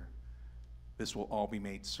clear. This will all be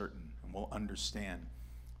made certain. And we'll understand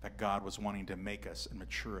that God was wanting to make us and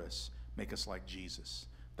mature us, make us like Jesus.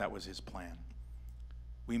 That was his plan.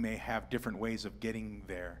 We may have different ways of getting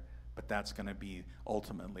there, but that's going to be,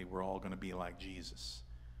 ultimately, we're all going to be like Jesus.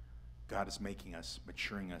 God is making us,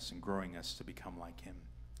 maturing us, and growing us to become like him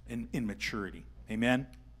in maturity. Amen?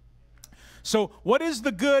 So, what is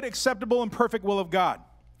the good, acceptable, and perfect will of God?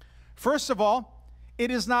 First of all,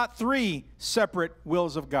 it is not three separate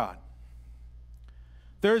wills of God.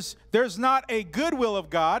 There's not a good will of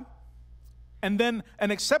God, and then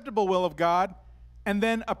an acceptable will of God, and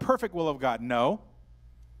then a perfect will of God. No.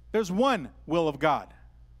 There's one will of God.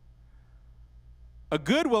 A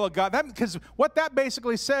good will of God. Because what that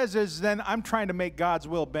basically says is then I'm trying to make God's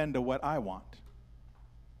will bend to what I want.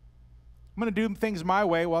 I'm going to do things my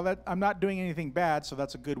way. Well, I'm not doing anything bad, so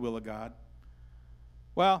that's a good will of God.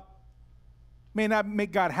 Well, may not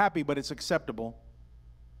make God happy, but it's acceptable.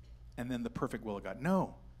 And then the perfect will of God.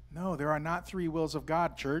 No, there are not three wills of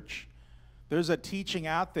God, church. There's a teaching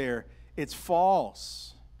out there. It's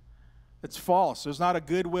false. It's false. There's not a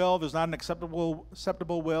good will. There's not an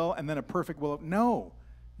acceptable will, and then a perfect will. No.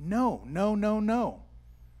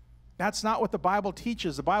 That's not what the Bible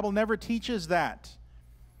teaches. The Bible never teaches that.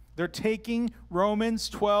 They're taking Romans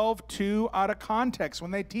 12:2 out of context when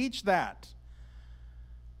they teach that.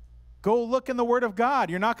 Go look in the Word of God.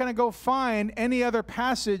 You're not going to go find any other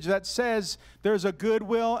passage that says there's a good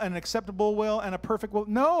will, and an acceptable will, and a perfect will.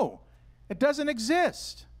 No, it doesn't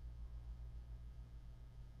exist.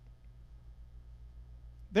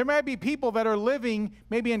 There might be people that are living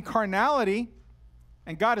maybe in carnality,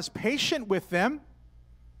 and God is patient with them.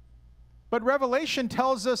 But Revelation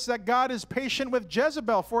tells us that God is patient with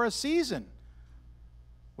Jezebel for a season.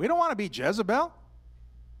 We don't want to be Jezebel. Am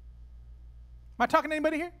I talking to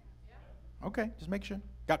anybody here? Okay, just make sure.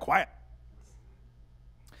 Got quiet.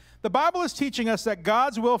 The Bible is teaching us that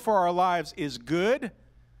God's will for our lives is good.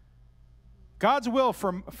 God's will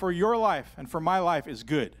for your life and for my life is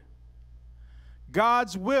good.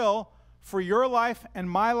 God's will for your life and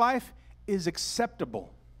my life is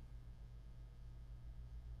acceptable.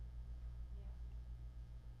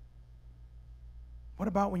 What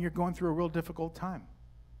about when you're going through a real difficult time?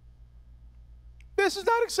 This is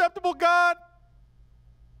not acceptable, God.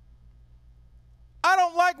 I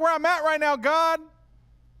don't like where I'm at right now, God.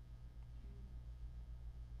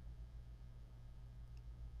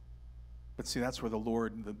 But see, that's where the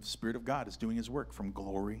Lord, the Spirit of God, is doing His work from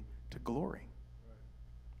glory to glory.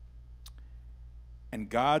 And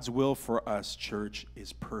God's will for us, church,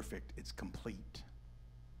 is perfect. It's complete.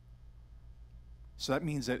 So that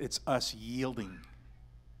means that it's us yielding.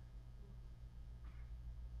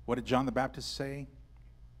 What did John the Baptist say?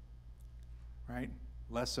 Right?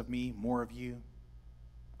 Less of me, more of you.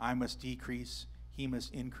 I must decrease, He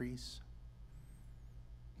must increase.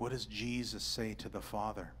 What does Jesus say to the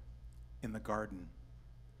Father in the garden?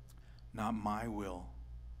 Not my will,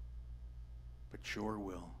 but your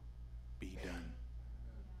will be done.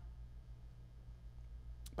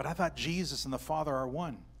 But I thought Jesus and the Father are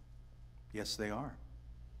one. Yes, they are.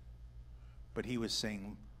 But He was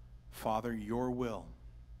saying, Father, your will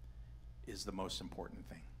is the most important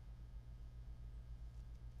thing.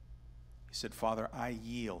 He said, Father, I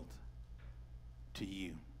yield to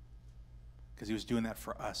you. Because He was doing that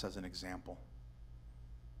for us as an example.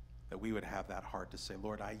 That we would have that heart to say,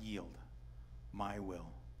 Lord, I yield my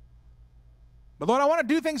will. But Lord, I want to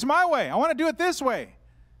do things my way. I want to do it this way.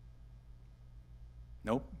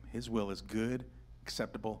 Nope, His will is good,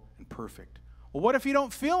 acceptable, and perfect. Well, what if you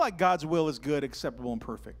don't feel like God's will is good, acceptable, and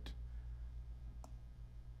perfect?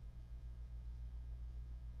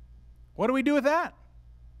 What do we do with that?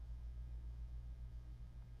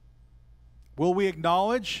 Will we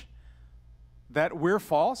acknowledge that we're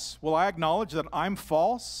false? Will I acknowledge that I'm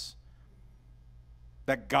false?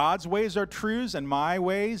 That God's ways are truths and my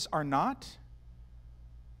ways are not?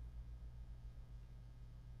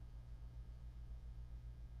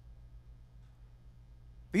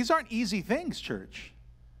 These aren't easy things, church.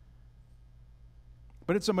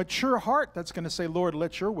 But it's a mature heart that's going to say, Lord,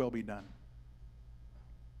 let your will be done.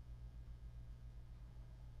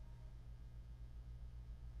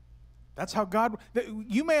 That's how God,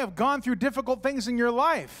 you may have gone through difficult things in your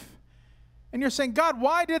life. And you're saying, God,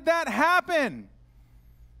 why did that happen?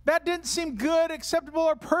 That didn't seem good, acceptable,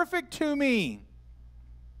 or perfect to me.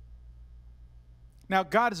 Now,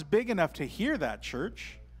 God is big enough to hear that,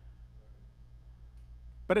 church.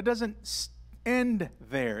 But it doesn't end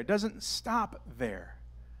there. It doesn't stop there.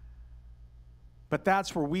 But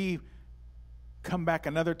that's where we come back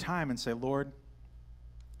another time and say, Lord,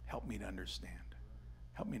 help me to understand.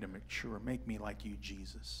 Help me to mature. Make me like you,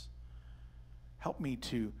 Jesus. Help me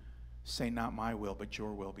to say, not my will, but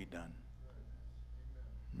your will be done.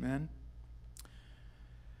 Amen.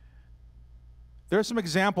 There are some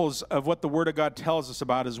examples of what the Word of God tells us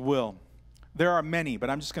about His will. There are many, but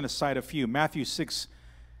I'm just going to cite a few. Matthew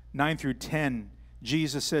 6:9-10,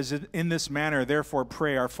 Jesus says, in this manner, therefore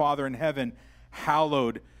pray, our Father in heaven,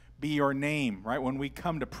 hallowed be your name. Right? When we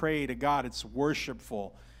come to pray to God, it's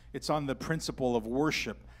worshipful. It's on the principle of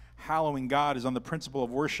worship. Hallowing God is on the principle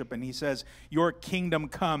of worship. And He says, your kingdom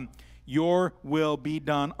come, your will be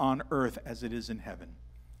done on earth as it is in heaven.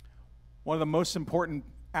 One of the most important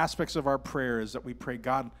aspects of our prayer is that we pray,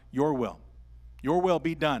 God, your will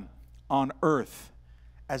be done on earth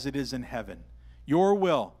as it is in heaven. Your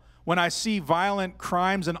will. When I see violent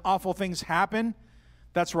crimes and awful things happen,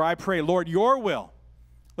 that's where I pray, Lord, your will.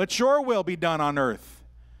 Let your will be done on earth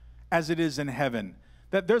as it is in heaven.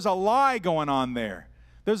 That there's a lie going on there.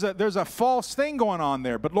 There's a false thing going on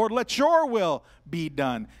there. But Lord, let your will be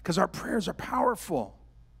done. Because our prayers are powerful.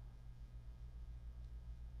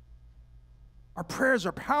 Our prayers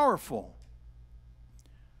are powerful.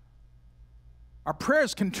 Our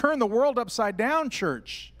prayers can turn the world upside down,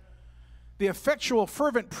 church. The effectual,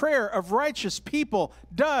 fervent prayer of righteous people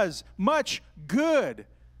does much good.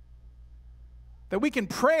 That we can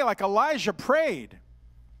pray like Elijah prayed.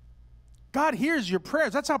 God hears your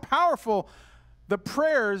prayers. That's how powerful the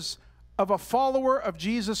prayers of a follower of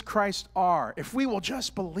Jesus Christ are. If we will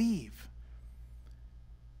just believe.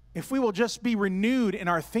 If we will just be renewed in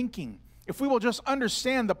our thinking. If we will just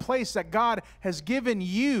understand the place that God has given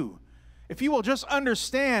you. If you will just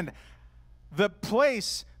understand the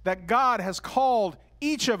place that God has called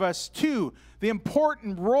each of us to, the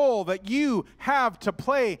important role that you have to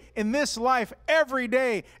play in this life every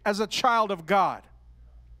day as a child of God.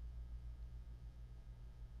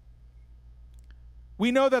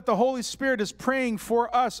 We know that the Holy Spirit is praying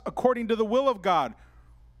for us according to the will of God.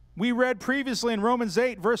 We read previously in Romans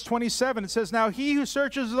 8, verse 27, it says, "Now he who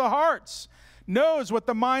searches the hearts knows what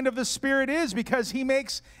the mind of the Spirit is, because he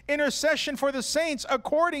makes intercession for the saints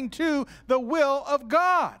according to the will of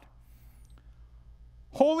God."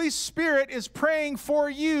 Holy Spirit is praying for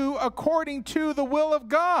you according to the will of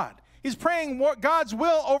God. He's praying God's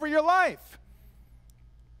will over your life.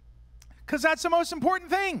 Because that's the most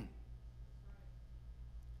important thing.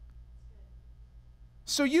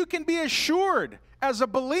 So you can be assured as a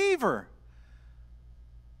believer.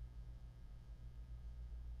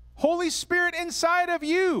 Holy Spirit inside of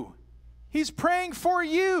you. He's praying for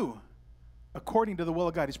you according to the will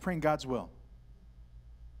of God. He's praying God's will.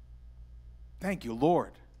 Thank you,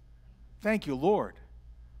 Lord. Thank you, Lord.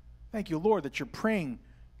 Thank you, Lord, that you're praying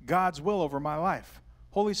God's will over my life.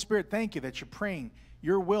 Holy Spirit, thank you that you're praying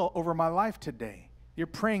your will over my life today. You're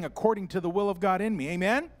praying according to the will of God in me.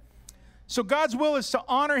 Amen? So God's will is to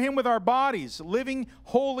honor him with our bodies, living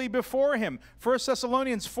holy before him. 1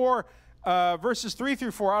 Thessalonians 4, verses 3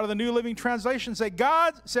 through 4 out of the New Living Translation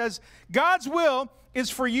says, God's will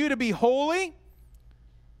is for you to be holy.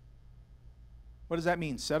 What does that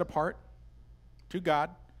mean? Set apart to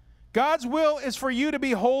God. God's will is for you to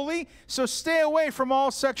be holy, so stay away from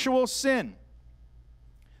all sexual sin.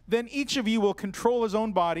 Then each of you will control his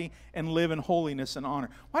own body and live in holiness and honor.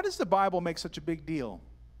 Why does the Bible make such a big deal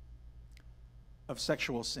of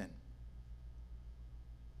sexual sin?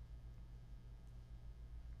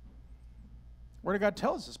 Word of God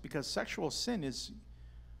tells us because sexual sin is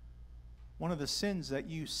one of the sins that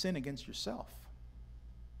you sin against yourself.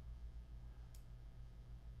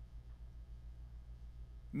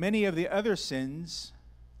 Many of the other sins,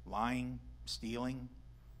 lying, stealing,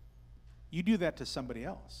 you do that to somebody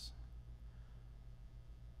else.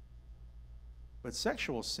 But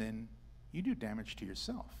sexual sin, you do damage to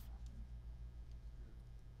yourself.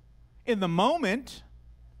 In the moment,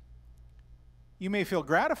 you may feel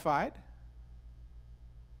gratified.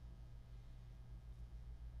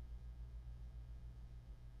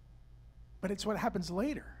 But it's what happens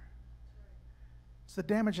later. It's the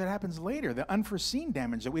damage that happens later, the unforeseen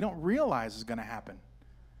damage that we don't realize is going to happen.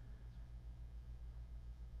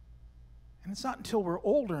 And it's not until we're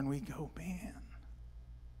older and we go, man,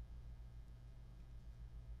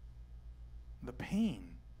 the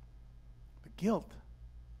pain, the guilt,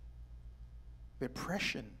 the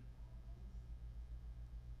oppression.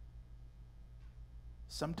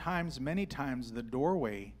 Sometimes, many times, the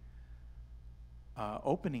doorway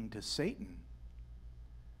opening to Satan.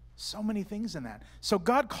 So many things in that. So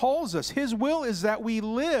God calls us. His will is that we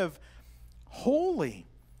live holy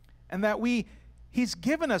and that He's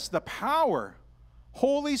given us the power,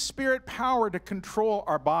 Holy Spirit power to control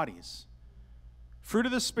our bodies. Fruit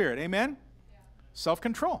of the Spirit, amen? Yeah.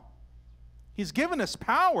 Self-control. He's given us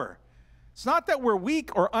power. It's not that we're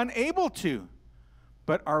weak or unable to,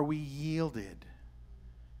 but are we yielded?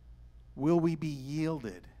 Will we be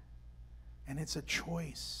yielded? And it's a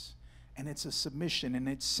choice, and it's a submission, and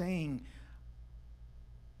it's saying,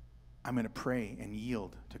 I'm going to pray and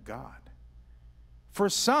yield to God. For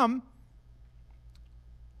some,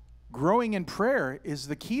 growing in prayer is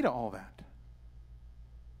the key to all that.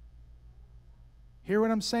 Hear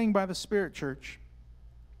what I'm saying by the Spirit, church.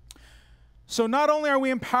 So not only are we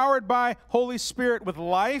empowered by Holy Spirit with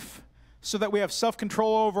life, so that we have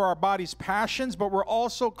self-control over our body's passions, but we're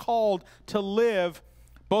also called to live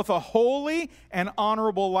both a holy and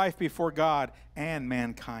honorable life before God and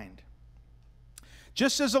mankind.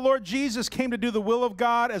 Just as the Lord Jesus came to do the will of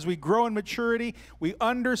God, as we grow in maturity, we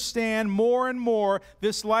understand more and more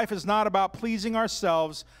this life is not about pleasing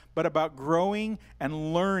ourselves, but about growing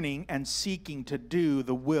and learning and seeking to do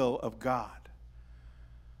the will of God.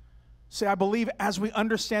 See, I believe as we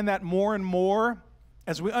understand that more and more,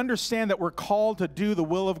 as we understand that we're called to do the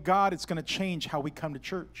will of God, it's going to change how we come to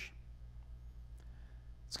church.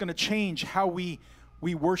 It's going to change how we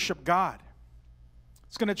worship God.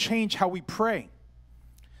 It's going to change how we pray.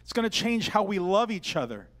 It's going to change how we love each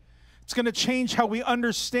other. It's going to change how we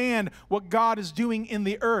understand what God is doing in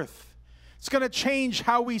the earth. It's going to change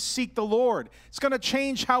how we seek the Lord. It's going to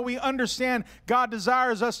change how we understand God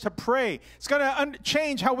desires us to pray. It's going to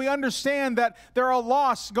change how we understand that there are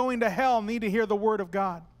lost going to hell and need to hear the word of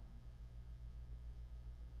God.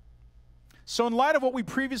 So in light of what we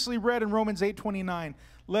previously read in Romans 8:29,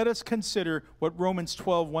 let us consider what Romans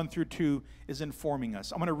 12:1-2 is informing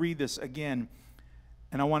us. I'm going to read this again,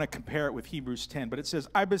 and I want to compare it with Hebrews 10. But it says,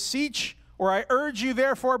 I beseech, or I urge you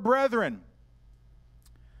therefore, brethren,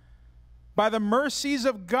 by the mercies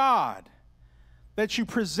of God, that you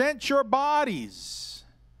present your bodies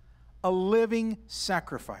a living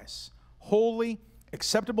sacrifice, holy,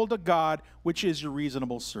 acceptable to God, which is your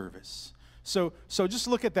reasonable service. So just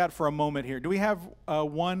look at that for a moment here. Do we have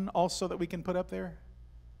one also that we can put up there?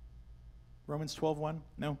 Romans 12:1?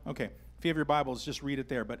 No? Okay. If you have your Bibles, just read it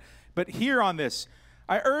there. But here on this,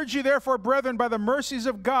 I urge you therefore, brethren, by the mercies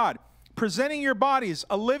of God, presenting your bodies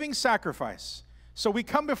a living sacrifice. So we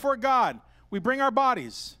come before God. We bring our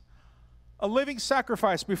bodies, a living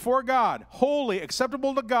sacrifice before God, holy,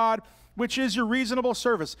 acceptable to God, which is your reasonable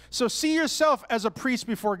service. So see yourself as a priest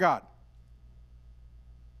before God.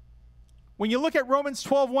 When you look at Romans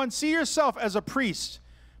 12:1, see yourself as a priest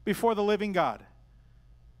before the living God.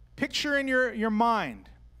 Picture in your mind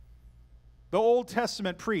the Old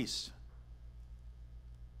Testament priest.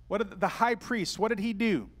 The high priest, what did he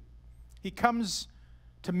do? He comes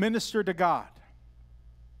to minister to God.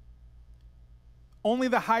 Only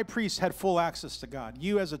the high priest had full access to God.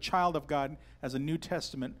 You as a child of God, as a New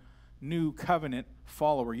Testament, New Covenant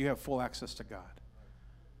follower, you have full access to God.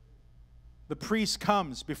 The priest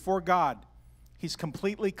comes before God. He's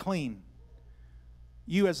completely clean.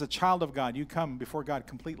 You as a child of God, you come before God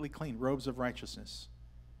completely clean, robes of righteousness.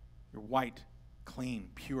 You're white, clean,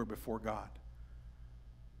 pure before God.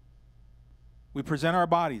 We present our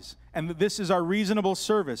bodies, and this is our reasonable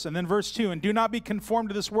service. And then verse 2, and do not be conformed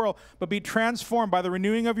to this world, but be transformed by the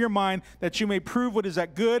renewing of your mind, that you may prove what is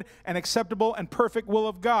that good and acceptable and perfect will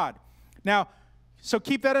of God. Now, so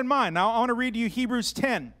keep that in mind. Now I want to read to you Hebrews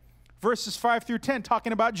 10, verses 5-10,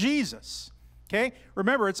 talking about Jesus. Okay?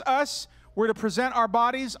 Remember, it's us. We're to present our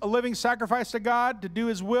bodies a living sacrifice to God, to do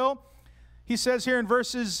his will. He says here in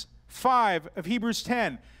verses 5 of Hebrews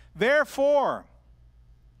 10, therefore,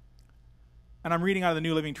 and I'm reading out of the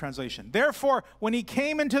New Living Translation. Therefore, when he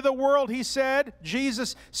came into the world, he said,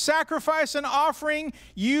 Jesus, sacrifice and offering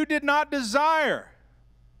you did not desire.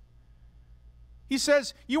 He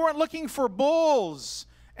says, you weren't looking for bulls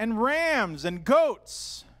and rams and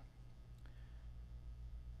goats,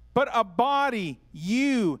 but a body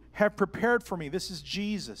you have prepared for me. This is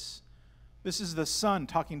Jesus. This is the Son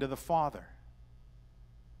talking to the Father.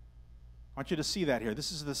 I want you to see that here.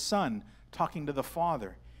 This is the Son talking to the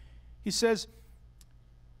Father. He says,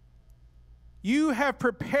 you have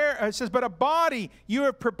prepared, it says, but a body you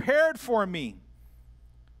have prepared for me.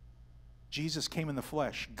 Jesus came in the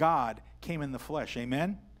flesh. God came in the flesh.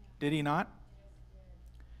 Amen? Did he not?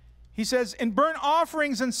 He says, in burnt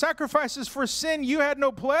offerings and sacrifices for sin you had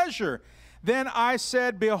no pleasure. Then I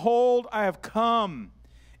said, behold, I have come.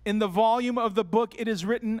 In the volume of the book it is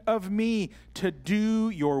written of me to do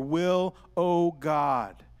your will, O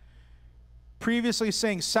God. Previously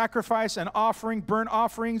saying sacrifice and offering, burnt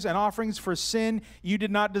offerings and offerings for sin, you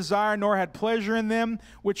did not desire nor had pleasure in them,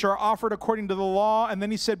 which are offered according to the law. And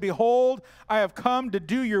then he said, behold, I have come to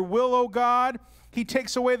do your will, O God. He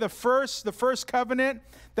takes away the first covenant,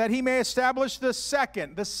 that he may establish the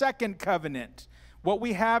second covenant, what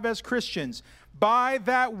we have as Christians. By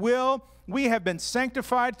that will, we have been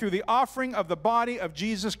sanctified through the offering of the body of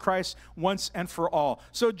Jesus Christ once and for all.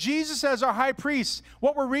 So Jesus as our high priest,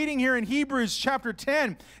 what we're reading here in Hebrews chapter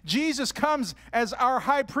 10, Jesus comes as our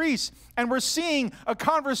high priest, and we're seeing a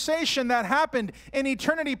conversation that happened in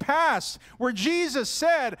eternity past where Jesus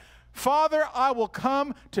said, Father, I will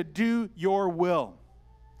come to do your will.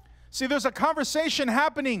 See, there's a conversation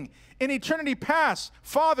happening in eternity past,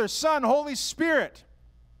 Father, Son, Holy Spirit.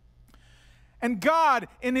 And God,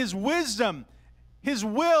 in his wisdom, his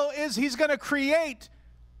will is he's going to create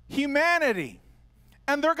humanity.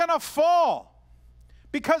 And they're going to fall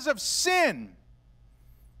because of sin.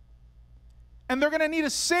 And they're going to need a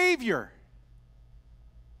Savior.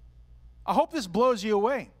 I hope this blows you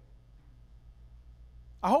away.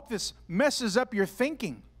 I hope this messes up your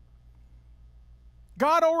thinking.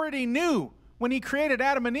 God already knew when he created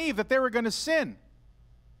Adam and Eve that they were going to sin.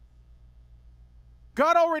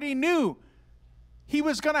 God already knew he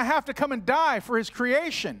was going to have to come and die for his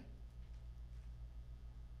creation.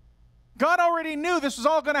 God already knew this was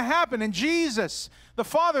all going to happen. And Jesus, the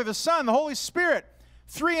Father, the Son, the Holy Spirit,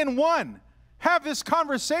 3 in 1, have this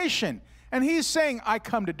conversation. And he's saying, I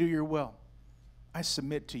come to do your will. I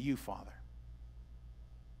submit to you, Father.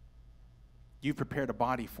 You've prepared a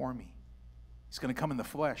body for me. He's going to come in the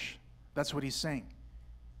flesh. That's what he's saying.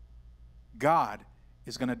 God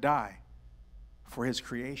is going to die for his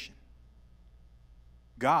creation.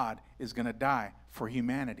 God is going to die for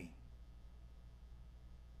humanity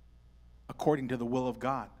according to the will of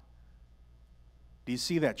God. Do you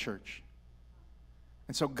see that, church?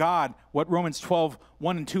 And so God, what Romans 12,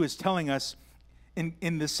 1 and 2 is telling us,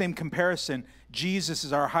 in the same comparison, Jesus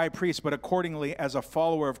is our high priest, but accordingly, as a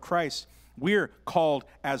follower of Christ, we're called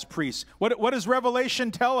as priests. What does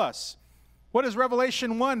Revelation tell us? What does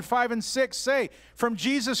Revelation 1, 5 and 6 say? From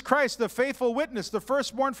Jesus Christ, the faithful witness, the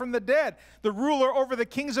firstborn from the dead, the ruler over the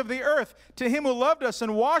kings of the earth, to him who loved us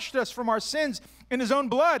and washed us from our sins in his own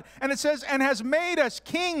blood. And it says, and has made us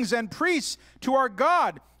kings and priests to our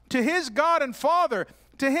God, to his God and Father.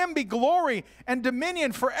 To him be glory and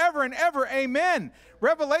dominion forever and ever. Amen.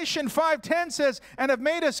 Revelation 5:10 says, and have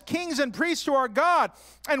made us kings and priests to our God,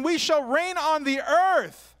 and we shall reign on the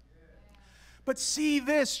earth. But see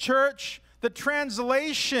this, church, the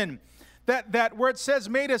translation that where it says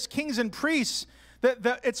made us kings and priests,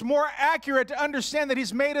 that it's more accurate to understand that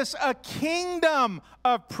he's made us a kingdom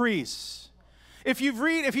of priests. If you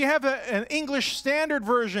have an English Standard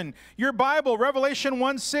Version, your Bible, Revelation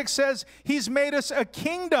 1:6 says he's made us a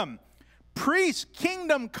kingdom, priests,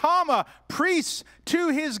 kingdom, comma, priests to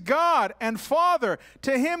his God and Father.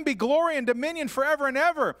 To him be glory and dominion forever and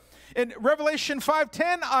ever. And Revelation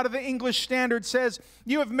 5:10 out of the English Standard says,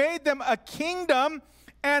 you have made them a kingdom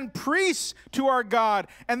and priests to our God,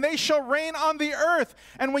 and they shall reign on the earth.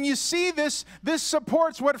 And when you see this, this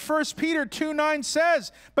supports what 1 Peter 2:9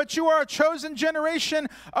 says. But you are a chosen generation,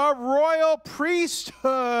 a royal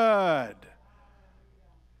priesthood.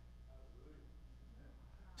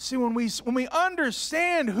 See, when we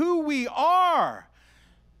understand who we are,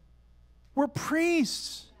 we're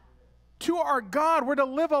priests to our God. We're to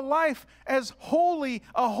live a life as holy,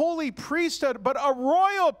 a holy priesthood, but a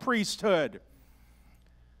royal priesthood.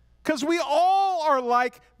 Because we all are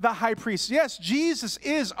like the high priest. Yes, Jesus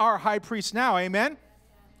is our high priest now. Amen?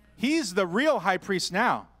 He's the real high priest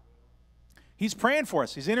now. He's praying for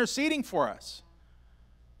us. He's interceding for us.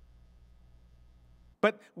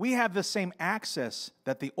 But we have the same access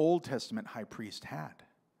that the Old Testament high priest had.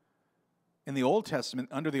 In the Old Testament,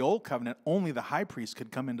 under the Old Covenant, only the high priest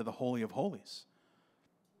could come into the Holy of Holies.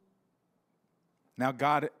 Now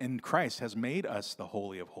God in Christ has made us the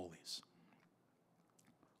Holy of Holies.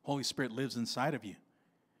 Holy Spirit lives inside of you.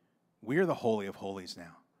 We're the Holy of Holies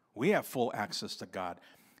now. We have full access to God.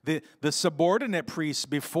 The subordinate priests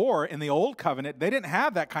before, in the Old Covenant, they didn't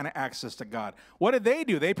have that kind of access to God. What did they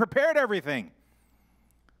do? They prepared everything.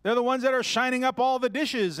 They're the ones that are shining up all the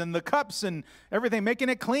dishes and the cups and everything, making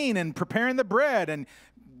it clean and preparing the bread and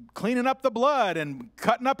cleaning up the blood and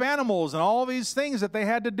cutting up animals and all these things that they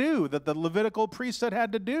had to do, that the Levitical priesthood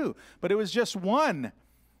had to do. But it was just one.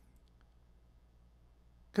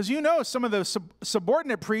 Because you know some of the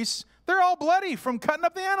subordinate priests, they're all bloody from cutting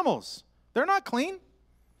up the animals. They're not clean.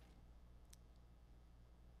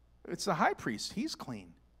 It's the high priest. He's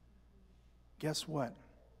clean. Guess what?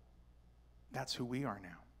 That's who we are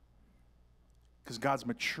now. Because God's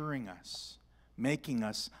maturing us, making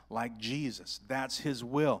us like Jesus. That's his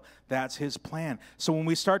will. That's his plan. So when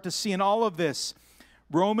we start to see in all of this,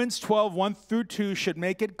 Romans 12, 1 through 2 should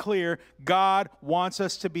make it clear God wants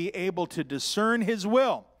us to be able to discern his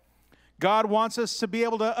will. God wants us to be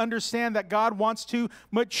able to understand that God wants to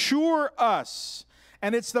mature us.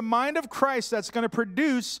 And it's the mind of Christ that's going to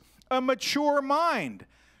produce a mature mind,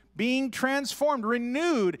 being transformed,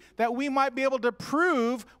 renewed, that we might be able to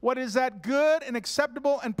prove what is that good and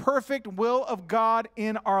acceptable and perfect will of God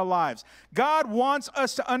in our lives. God wants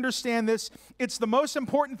us to understand this. It's the most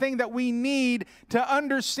important thing that we need to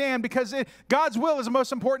understand, because God's will is the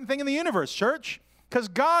most important thing in the universe, church, because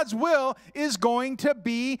God's will is going to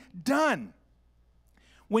be done.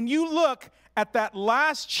 When you look at that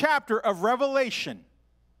last chapter of Revelation,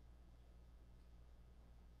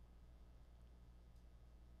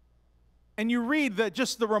 and you read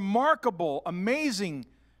just the remarkable, amazing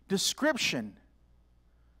description,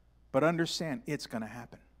 but understand it's going to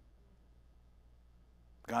happen.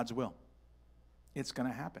 God's will. It's going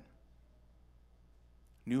to happen.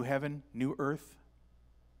 New heaven, new earth.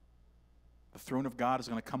 The throne of God is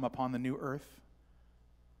going to come upon the new earth.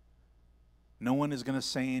 No one is going to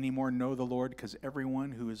say anymore, know the Lord, because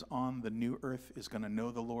everyone who is on the new earth is going to know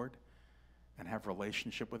the Lord and have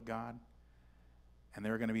relationship with God. And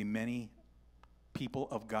there are going to be many people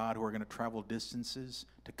of God who are going to travel distances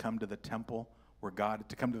to come to the temple where God,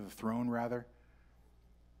 to come to the throne rather,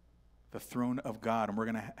 the throne of God, and we're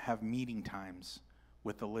going to have meeting times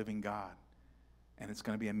with the living God, and it's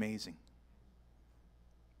going to be amazing.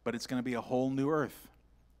 But it's going to be a whole new earth.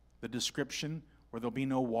 The description where there'll be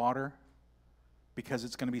no water because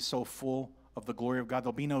it's going to be so full of the glory of God.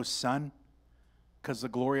 There'll be no sun because the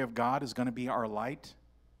glory of God is going to be our light.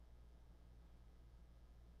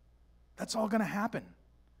 That's all going to happen.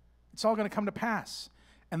 It's all going to come to pass.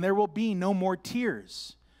 And there will be no more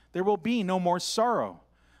tears. There will be no more sorrow.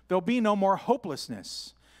 There'll be no more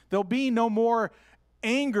hopelessness. There'll be no more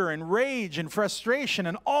anger and rage and frustration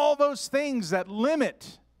and all those things that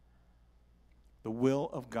limit the will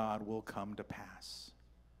of God will come to pass.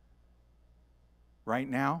 Right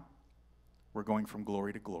now, we're going from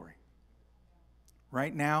glory to glory.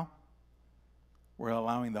 Right now, we're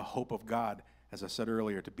allowing the hope of God, as I said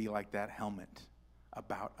earlier, to be like that helmet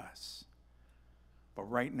about us. But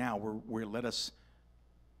right now, let us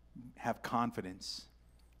have confidence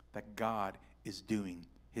that God is doing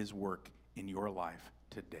his work in your life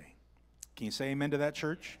today. Can you say amen to that,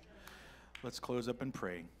 church? Let's close up and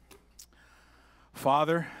pray.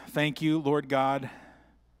 Father, thank you, Lord God,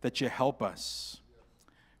 that you help us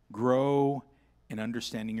grow in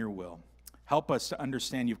understanding your will. Help us to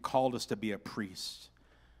understand you've called us to be a priest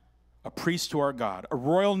to our God, a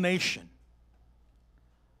royal nation,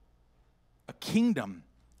 a kingdom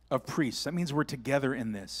of priests. That means we're together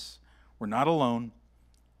in this. We're not alone,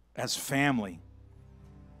 as family.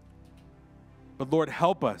 But Lord,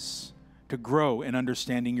 help us to grow in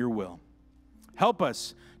understanding your will. Help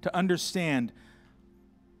us to understand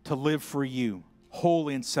to live for you,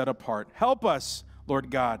 holy and set apart. Help us, Lord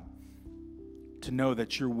God, to know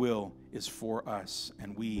that your will is for us.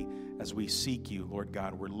 And we, as we seek you, Lord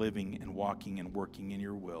God, we're living and walking and working in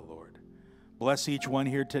your will, Lord. Bless each one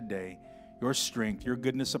here today, your strength, your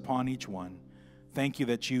goodness upon each one. Thank you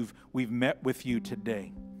that we've met with you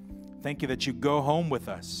today. Thank you that you go home with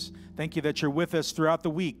us. Thank you that you're with us throughout the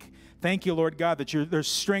week. Thank you, Lord God, that there's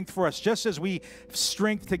strength for us. Just as we have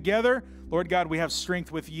strength together, Lord God, we have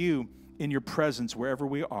strength with you in your presence wherever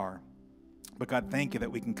we are. But God, thank you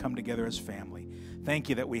that we can come together as family. Thank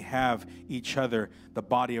you that we have each other, the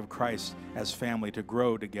body of Christ, as family to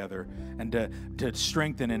grow together and to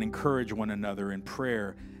strengthen and encourage one another in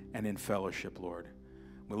prayer and in fellowship, Lord.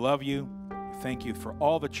 We love you. We thank you for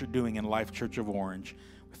all that you're doing in Life Church of Orange.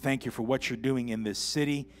 We thank you for what you're doing in this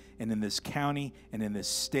city and in this county and in this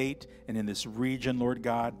state and in this region, Lord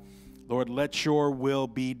God. Lord, let your will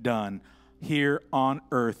be done here on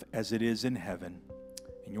earth as it is in heaven.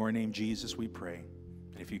 In your name, Jesus, we pray.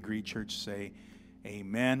 And if you agree, church, say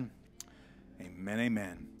amen. Amen,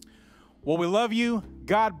 amen. Well, we love you.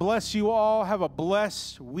 God bless you all. Have a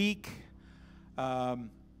blessed week.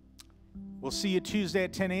 We'll see you Tuesday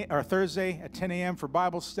at 10 a.m. or Thursday at 10 a.m. for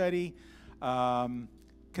Bible study.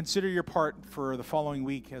 Consider your part for the following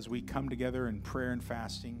week as we come together in prayer and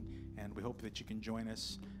fasting. And we hope that you can join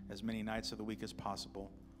us as many nights of the week as possible.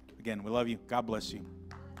 Again, we love you. God bless you.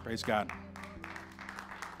 Praise God.